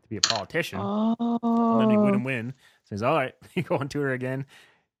 like to be a politician. And then he Oh, wouldn't win. So he's all right. You go on tour again,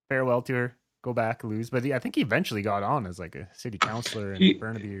 farewell tour, go back, lose. But I think he eventually got on as like a city councillor in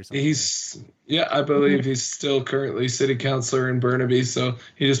Burnaby or something. I believe he's still currently city councillor in Burnaby, so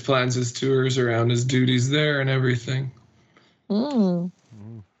he just plans his tours around his duties there and everything. mm.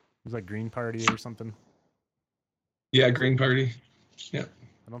 It was like Green Party or something. Yeah, Green Party. I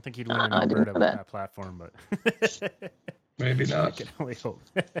don't think he'd win in I didn't Alberta know with that. that platform, but Maybe I not. can only hope.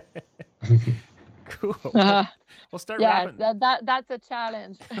 Cool. Uh, We'll start yeah, wrapping. that's a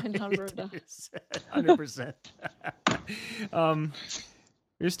challenge in Alberta. 100%.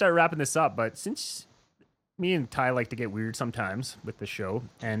 We'll start wrapping this up, but since me and Ty like to get weird sometimes with the show,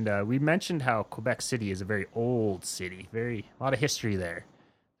 and we mentioned how Quebec City is a very old city, a lot of history there.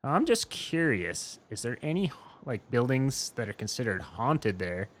 I'm just curious, is there any like buildings that are considered haunted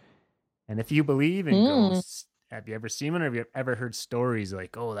there? And if you believe in ghosts, have you ever seen one, or have you ever heard stories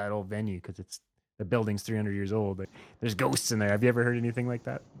like, oh, that old venue, because the building's 300 years old, like, there's ghosts in there? Have you ever heard anything like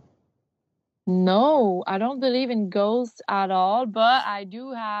that? No, I don't believe in ghosts at all, but I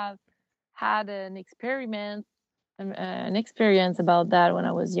do have had an experience about that when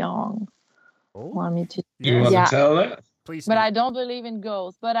I was young. Oh, Want me to? You want Yeah. to tell that? please. But do. I don't believe in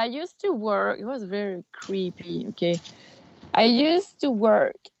ghosts. But I used to work. It was very creepy. Okay, I used to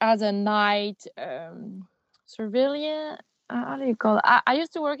work as a night surveillant. How do you call it? I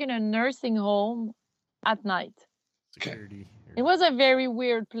used to work in a nursing home at night. Security. It was a very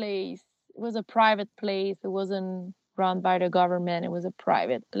weird place. It was a private place. It wasn't run by the government. It was a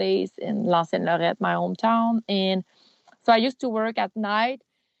private place in L'Ancienne-Lorette, my hometown. And so I used to work at night.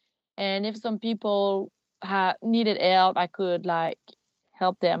 And if some people needed help, I could like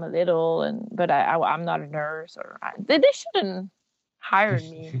help them a little. But I'm not a nurse, or they shouldn't hire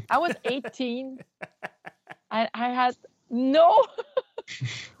me. I was 18. I had no.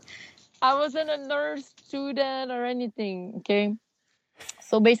 I wasn't a nurse student or anything. Okay.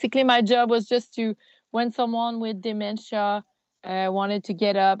 So basically, my job was just when someone with dementia wanted to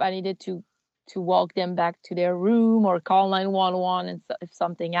get up, I needed to walk them back to their room or call 911 and if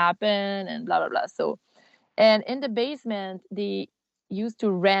something happened and blah blah blah. So, and in the basement, they used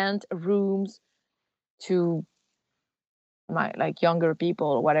to rent rooms to my like younger people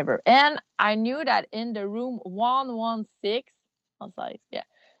or whatever. And I knew that in the room 116, I was like, yeah,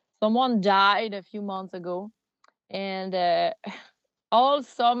 someone died a few months ago, and all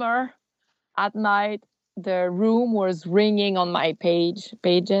summer at night the room was ringing on my pages.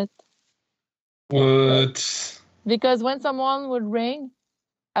 What? Because when someone would ring,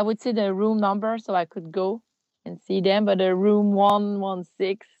 I would see the room number so I could go and see them. But the room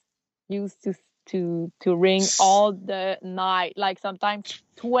 116 used to ring all the night, like sometimes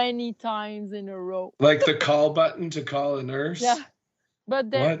 20 times in a row. Like the call button to call a nurse? Yeah.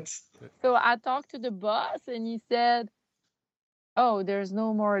 But then, What? so I talked to the boss and he said, "Oh, there's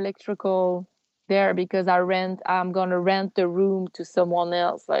no more electrical there because I'm gonna rent the room to someone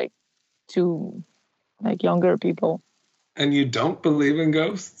else, like to like younger people." And you don't believe in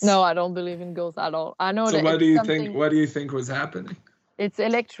ghosts? No, I don't believe in ghosts at all. I know So that what it's do you something, think? What do you think was happening? it's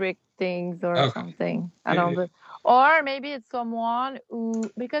electric things or Okay. something. I Yeah, don't yeah. believe. Or maybe it's someone who,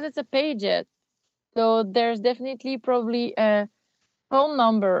 because it's a paget, so there's definitely probably a phone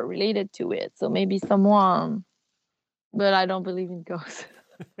number related to it. So maybe someone, but I don't believe in ghosts.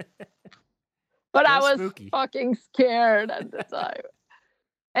 But I Still was spooky. fucking scared at the time.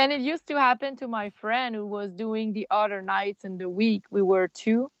 And it used to happen to my friend who was doing the other nights in the week. We were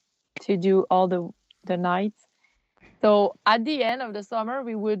two to do all the nights. So at the end of the summer,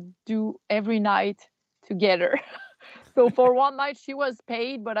 we would do every night together. So for one night, she was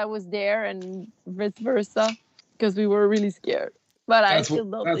paid, but I was there, and vice versa, because we were really scared. But I still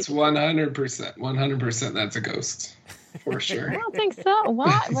don't That's think 100%. 100% that's a ghost. For I sure. don't think so.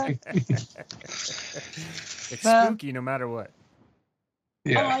 What? It's Well- spooky no matter what.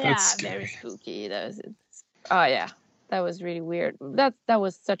 Yeah, Oh yeah, that's very scary. spooky. Oh yeah, that was really weird. That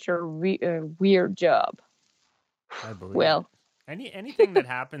was such a weird job. I believe. Well, Anything that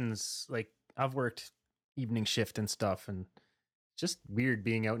happens, like I've worked evening shift and stuff, and it's just weird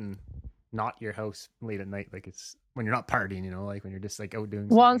being out and not your house late at night. Like it's when you're not partying, you know, like when you're just like out doing.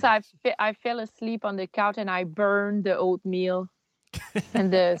 once something. I fell asleep on the couch and I burned the oatmeal,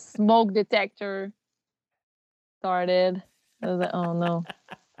 and the smoke detector started. I was like, oh no.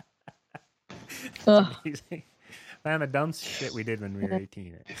 It's Ugh. amazing. Man, the dumb shit we did when we were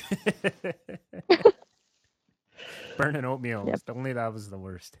 18. Burning oatmeal. Yep. Only that was the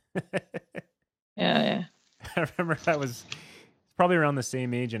worst. Yeah. I remember I was probably around the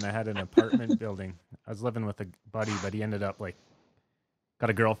same age and I had an apartment building. I was living with a buddy, but he ended up like got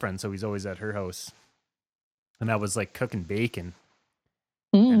a girlfriend, so he's always at her house. And I was like cooking bacon.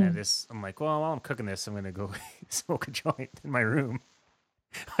 And Mm. I'm like, well, while I'm cooking this, I'm gonna go smoke a joint in my room.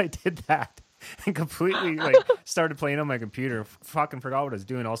 I did that and completely like started playing on my computer. Fucking forgot what I was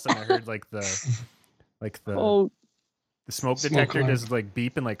doing. All of a sudden, I heard like the Oh, the smoke Smoke detector alarm. just like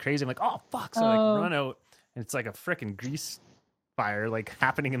beeping like crazy. I'm like, oh fuck! So I like run out, and it's like a freaking grease fire like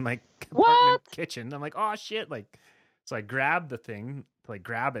happening in my apartment kitchen. I'm like, oh shit! Like, so I grabbed the thing to like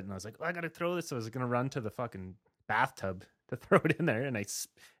grab it, and I was like, oh, I gotta throw this. So I was gonna run to the fucking bathtub to throw it in there, and I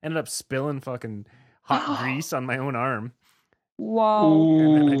ended up spilling fucking hot grease on my own arm. wow.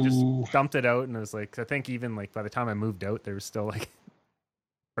 And then I Ooh. just dumped it out, and it was like, I think even like by the time I moved out, there was still like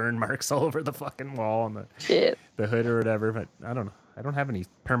burn marks all over the fucking wall and Shit. the hood or whatever. But I don't know. I don't have any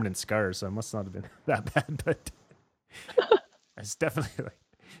permanent scars, so it must not have been that bad. But it's definitely like.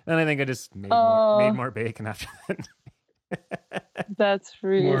 And I think I just made more bacon after that. That's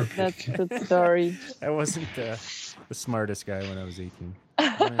More that's a good story. I wasn't the smartest guy when I was 18.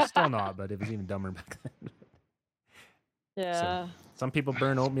 I'm still not, but it was even dumber back then. Yeah. Some people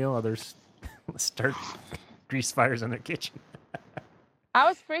burn oatmeal, others start grease fires in their kitchen. I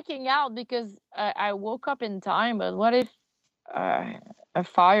was freaking out because I woke up in time, but what if a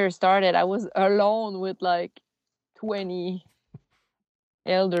fire started? I was alone with like 20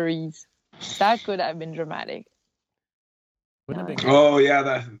 elderlies. That could have been dramatic. Wouldn't have been Oh yeah,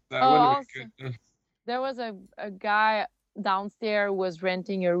 that Oh, wouldn't have been good. There was a guy downstairs who was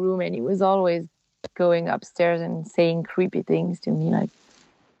renting a room, and he was always going upstairs and saying creepy things to me, like,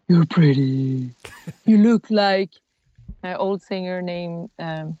 "You're pretty. You look like an old singer named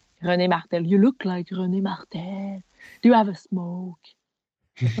René Martel. You look like René Martel. Do you have a smoke?"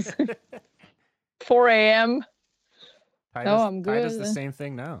 4 a.m. Ty No, does, I'm Ty does good. the same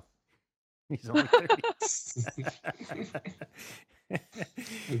thing now. He's only 30.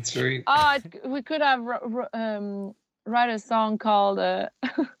 That's right. Oh, we could have write a song called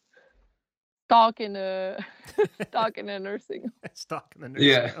 "Talk in a Nursing Home." Stuck in the nursing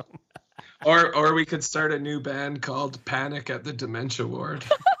Yeah. home. Or we could start a new band called Panic at the Dementia Ward.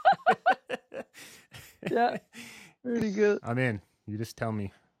 Yeah, really good. I'm in. You just tell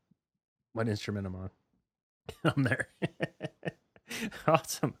me what instrument I'm on. I'm there.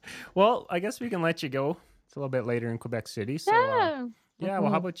 Awesome. Well, I guess we can let you go. It's a little bit later in Quebec City. So, Yeah.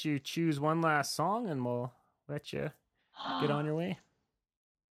 well, how about you choose one last song and we'll let you get on your way?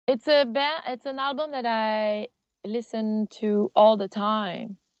 It's a band. It's an album that I listen to all the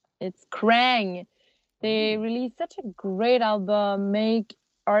time. It's Krang. They released such a great album, Make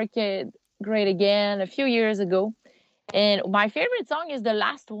Arcade Great Again, a few years ago. And my favorite song is the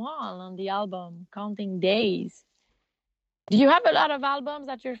last one on the album, Counting Days. Do you have a lot of albums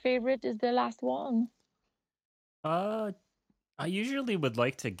that your favorite is the last one? I usually would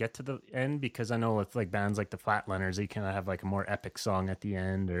like to get to the end because I know with like bands like the Flatliners, you kind of have like a more epic song at the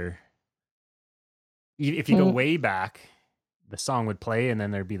end, or if you go way back, the song would play and then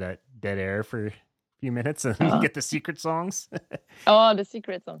there'd be that dead air for a few minutes, and you get the secret songs. Oh, the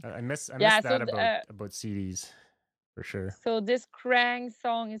secret song. I miss Yeah, that so about CDs for sure. So this Krang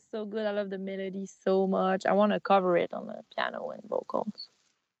song is so good. I love the melody so much. I want to cover it on the piano and vocals.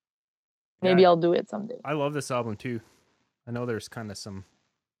 Maybe Yeah. I'll do it someday. I love this album too. I know there's kind of some.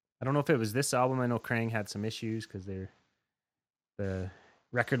 I don't know if it was this album. I know Krang had some issues because the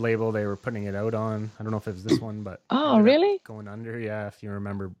record label they were putting it out on. I don't know if it was this one, but Oh, ended up really? going under. Yeah, if you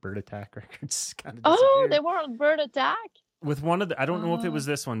remember Bird Attack Records, kind of Oh, disappeared. they were on Bird Attack. With one of the, I don't know if it was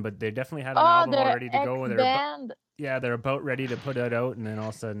this one, but they definitely had an Oh, album the all ready to go. And band. they're about ready to put it out, and then all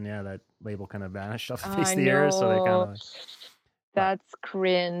of a sudden, yeah, that label kind of vanished off the I face of the earth. So they kind know. of. That's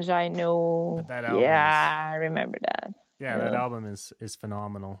cringe. I know. But that album Yeah, I remember that. Yeah, that Yeah. album is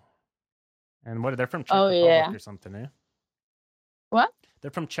phenomenal. And what they're from Czech Oh, Republic yeah. or something, eh? What? They're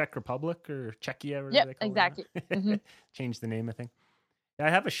from Czech Republic or Czechia, whatever Yep, they call exactly. it. now. Mhm. Changed the name, I think. Yeah, I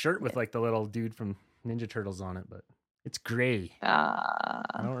have a shirt with like the little dude from Ninja Turtles on it, but it's gray.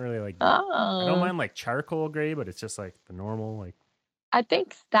 I don't really like. I don't mind like charcoal gray, but it's just like the normal like. I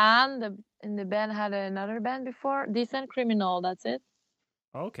think Stan in the band had another band before. Decent Criminal, that's it.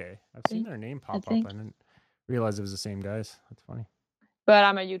 Okay, I've seen their name pop up. think. I didn't realize it was the same guys. That's funny. But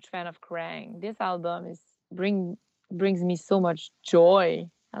I'm a huge fan of Krang. This album brings me so much joy.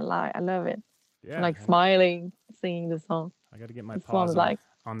 I love it. Yeah, I'm like and smiling, singing the song. I got to get my This paws one's like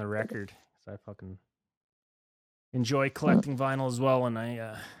on the record because I fucking enjoy collecting vinyl as well, and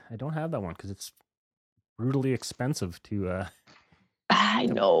I don't have that one because it's brutally expensive to I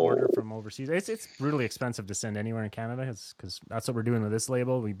to know. order from overseas. It's brutally expensive to send anywhere in Canada because that's what we're doing with this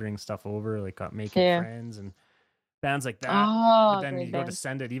label. We bring stuff over, like Making Yeah. Friends and bands like that. Oh, But then great you go to band.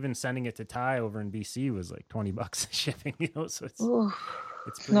 send it, even sending it to Ty over in BC was like $20 shipping, you know, so it's Ooh.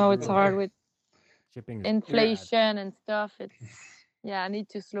 pretty No, it's brutal. hard with Shipping is inflation and stuff. I need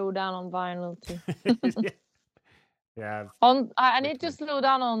to slow down on vinyl too. bad. Yeah. I need to slow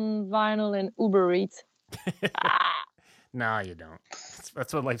down on vinyl and Uber Eats. No, you don't.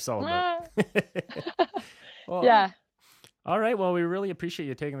 That's what life's all about. Well, Yeah. All right. Well, we really appreciate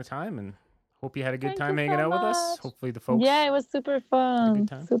you taking the time and hope you had a good Thank time you hanging so out with us. much. Hopefully the folks. Yeah, it was super fun.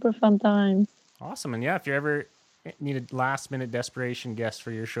 time? Super fun times. Awesome. And yeah, if you ever need a last minute desperation guest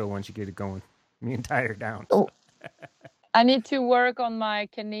for your show once you get it going, me and Ty are down. Oh. I need to work on my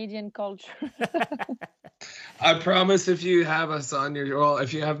Canadian culture. I promise if you have us on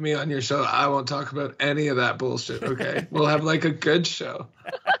if you have me on your show, I won't talk about any of that bullshit, okay? We'll have like a good show.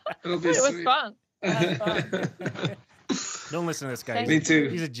 It'll be It was sweet. fun. I had fun. Don't listen to this guy. Thank Me too.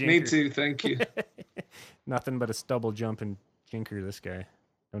 He's a Me jinker. too. Thank you. Nothing but a stubble jumping jinker, this guy.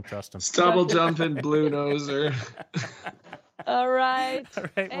 Don't trust him. Stubble jumping blue noser. All right. All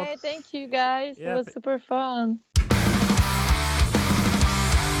right. Well, Hey, thank you guys. Yeah, It was super fun.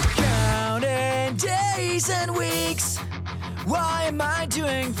 Counting days and weeks. Why am I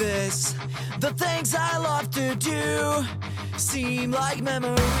doing this? The things I love to do seem like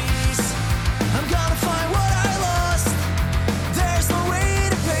memories. I'm gonna find what I lost. There's no way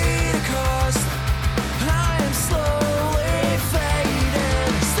to pay the cost. I am slowly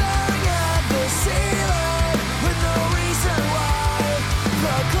fading, staring at the ceiling with no reason why.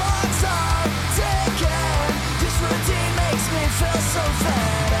 The clocks are ticking. This routine makes me feel so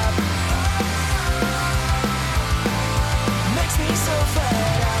fed up. Makes me so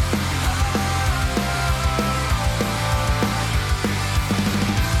fed up.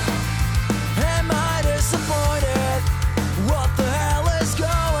 Am I disappointed? What the hell is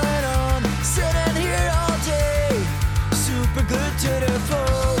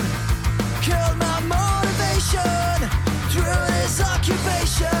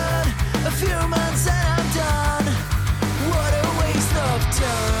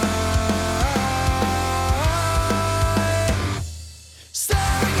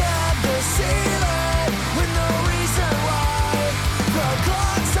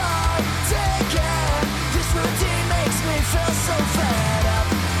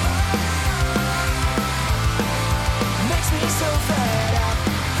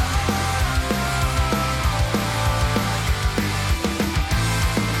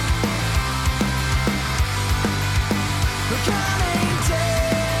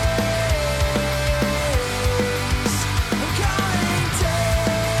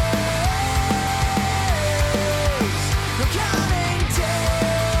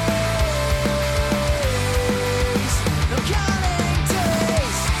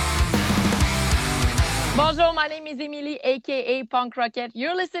is Émilie, aka Punk Roquette.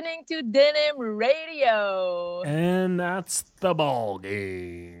 You're listening to Denim Radio. And that's the ball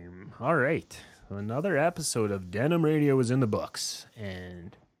game. All right. Another episode of Denim Radio is in the books.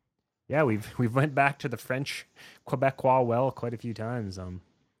 And yeah, we've went back to the French Quebecois well quite a few times. I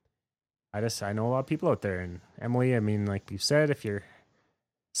know a lot of people out there, and Emily, I mean, like you said, if you're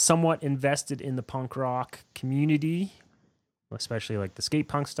somewhat invested in the punk rock community, especially like the skate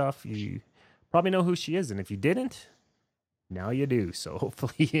punk stuff, you probably know who she is. And if you didn't, now you do. So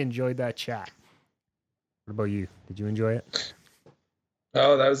hopefully you enjoyed that chat. What about you? Did you enjoy it?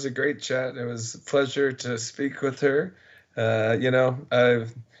 Oh, that was a great chat. It was a pleasure to speak with her.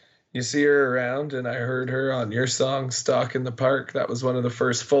 You see her around, and I heard her on your song, Stalk in the Park. That was one of the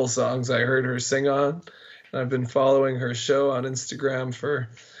first full songs I heard her sing on. And I've been following her show on Instagram for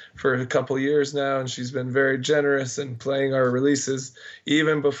a couple years now, and she's been very generous in playing our releases,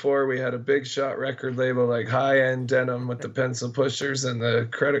 even before we had a big shot record label like High End Denim with the pencil pushers and the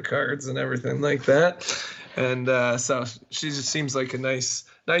credit cards and everything like that. And so she just seems like a nice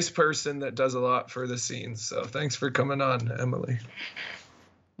person that does a lot for the scene. So thanks for coming on, Emily.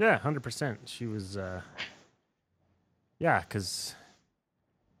 Yeah, 100%. She was, because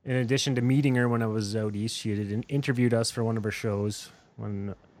in addition to meeting her when I was out east, she had interviewed us for one of her shows,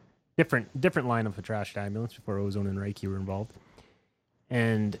 one different line of a trashed ambulance before Ozone and Reiki were involved.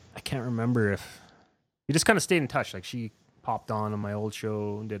 And I can't remember if we just kind of stayed in touch. Like, she popped on my old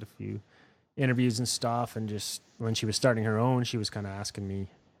show and did a few interviews and stuff. And just when she was starting her own, she was kind of asking me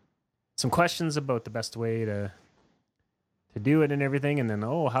some questions about the best way to do it and everything. And then,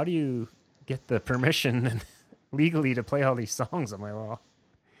 how do you get the permission and legally to play all these songs? I'm like, well,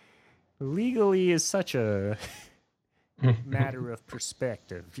 legally is such a matter of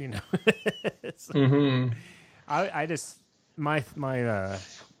perspective, you know. So, I just my my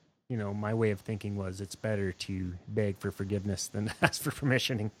way of thinking was it's better to beg for forgiveness than ask for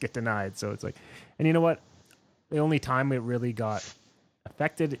permission and get denied. So it's like, and you know what? The only time it really got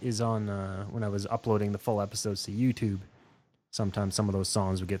affected is on when I was uploading the full episodes to YouTube. Sometimes some of those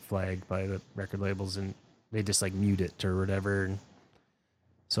songs would get flagged by the record labels and they just like mute it or whatever. And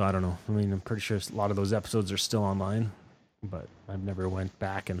so I don't know. I mean, I'm pretty sure a lot of those episodes are still online, but I've never went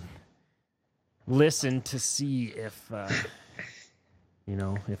back and listened to see if,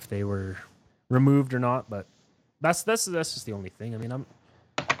 if they were removed or not. But that's just the only thing. I mean,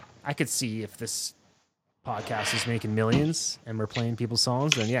 I could see if this podcast is making millions and we're playing people's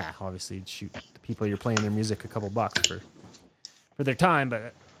songs, then yeah, obviously shoot the people you're playing their music a couple bucks for their time.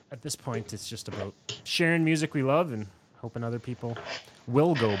 But at this point, it's just about sharing music we love and hoping other people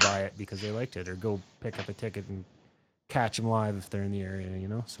will go buy it because they liked it, or go pick up a ticket and catch them live if they're in the area,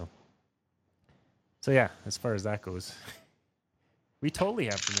 So yeah, as far as that goes, we totally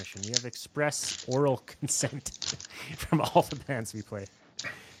have permission. We have express oral consent from all the bands we play.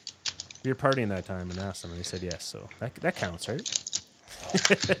 We were partying that time and asked them, and they said yes, so that counts, right?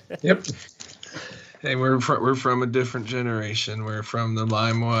 Yep. Hey, we're from a different generation. We're from the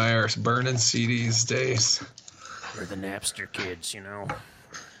LimeWire, burning CDs days. We're the Napster kids,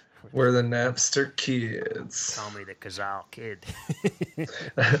 We're the Napster kids. Call me the Kazal kid.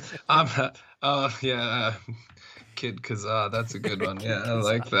 Kid Kazaa. That's a good one. Yeah, I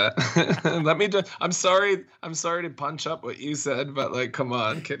like that. I'm sorry to punch up what you said, but like, come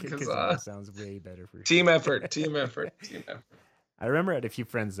on, Kid Kazaa. Sounds way better for Team effort. I remember I had a few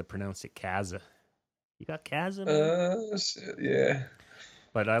friends that pronounced it Kaza. You got Kaza? Shit, yeah.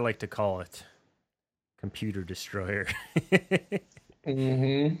 But I like to call it Computer Destroyer.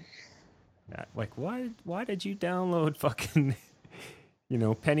 Mm-hmm. Like, why did you download fucking,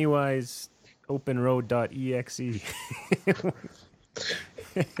 Pennywise openroad.exe?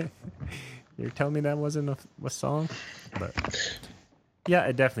 You're telling me that wasn't a song? But yeah,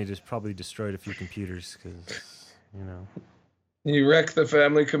 it definitely just probably destroyed a few computers because, You wreck the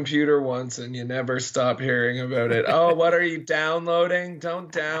family computer once and you never stop hearing about it. Oh, what are you downloading?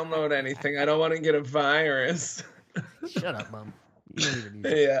 Don't download anything. I don't want to get a virus. Shut up, Mom. You don't even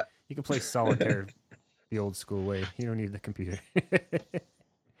need it. Yeah. You can play solitaire the old school way. You don't need the computer.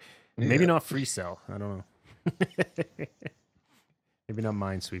 Maybe not Free Cell. I don't know. Maybe not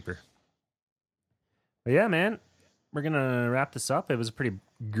Minesweeper. But yeah, man, we're going to wrap this up. It was a pretty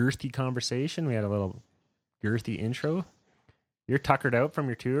girthy conversation. We had a little girthy intro. You're tuckered out from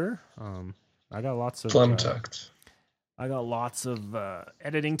your tour. I got lots of plum tucked. I got lots of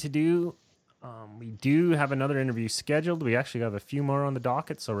editing to do. We do have another interview scheduled. We actually have a few more on the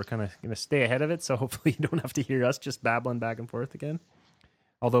docket, so we're kind of going to stay ahead of it. So hopefully you don't have to hear us just babbling back and forth again.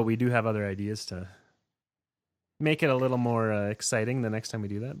 Although we do have other ideas to make it a little more exciting the next time we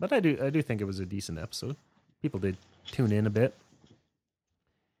do that. But I do think it was a decent episode. people did tune in a bit.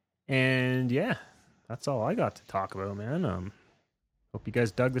 And yeah, that's all I got to talk about, man. Hope you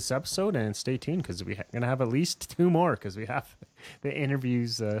guys dug this episode, and stay tuned because we're going to have at least 2 more because we have the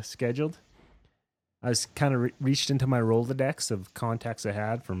interviews scheduled. I was kind of reached into my Rolodex of contacts I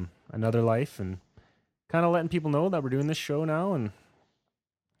had from another life and kind of letting people know that we're doing this show now, and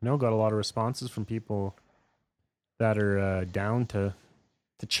got a lot of responses from people that are down to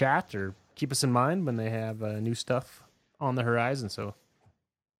chat or keep us in mind when they have new stuff on the horizon. So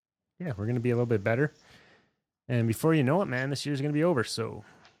yeah, we're going to be a little bit better. And before you know it, man, this year's going to be over. So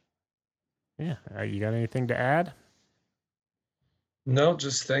yeah, you got anything to add? No,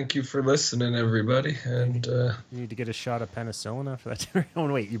 just thank you for listening, everybody. And You need to get a shot of penicillin after that. Oh,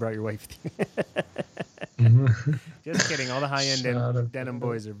 wait, you brought your wife with you. Just kidding. All the high-end denim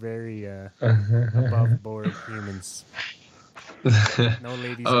boys are very above board humans. No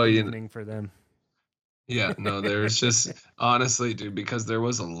ladies in the evening for them. Yeah, no, there's just, honestly, dude, because there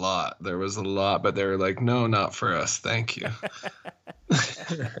was a lot, but they were like, no, not for us. Thank you.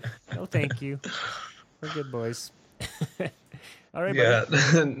 No, thank you. We're good boys. All right, yeah,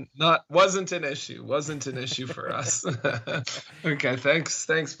 wasn't an issue for us. Okay,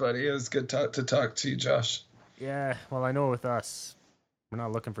 thanks, buddy. It was good to talk to you, Josh. Yeah, well, I know with us, we're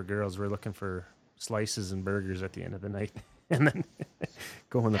not looking for girls. We're looking for slices and burgers at the end of the night, and then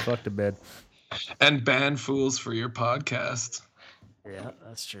going the fuck to bed. And ban fools for your podcast. Yeah,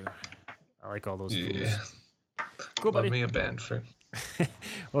 that's true. I like all those fools. Yeah. Cool, buddy. Love me a band friend. Well, it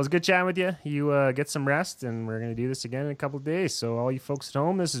was good chatting with you. You get some rest, and we're going to do this again in a couple of days. So all you folks at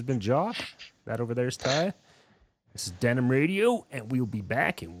home, this has been Josh. That over there is Ty. This is Denim Radio, and we'll be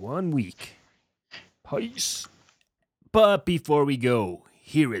back in 1 week. Peace. But before we go,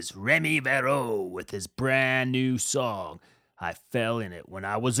 here is Remy Verreault with his brand new song, I Fell in It When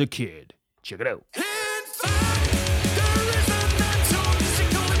I Was a Kid. Check it out. In fact, there is a mental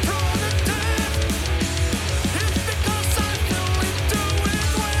physical improvement. It's because I fell into it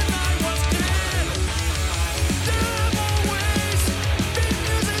when I was kid. There have always been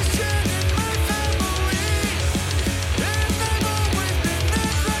musicians in my family, and I've always been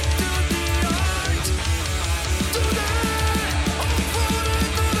attracted to the art. Today, I'm falling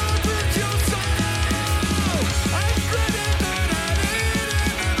for the virtual soul. I'm dreading that I need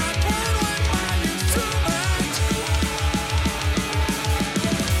it, and I want what I used to match.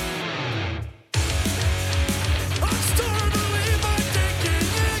 I'm starting to believe I'm taking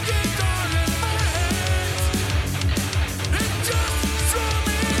a guitar in my hands and just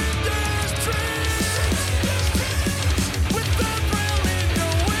strumming the strings without really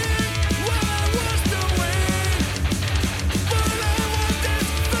knowing what I was doing. But I want this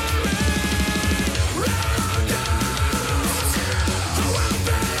feeling round us. I will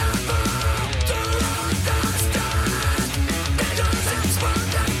be able to understand because it's for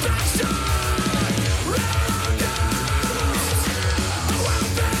the passion. Round us. I will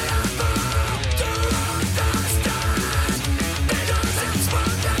be able to understand because it's for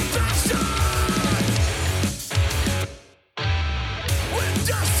the passion. We're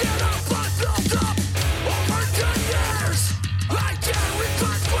just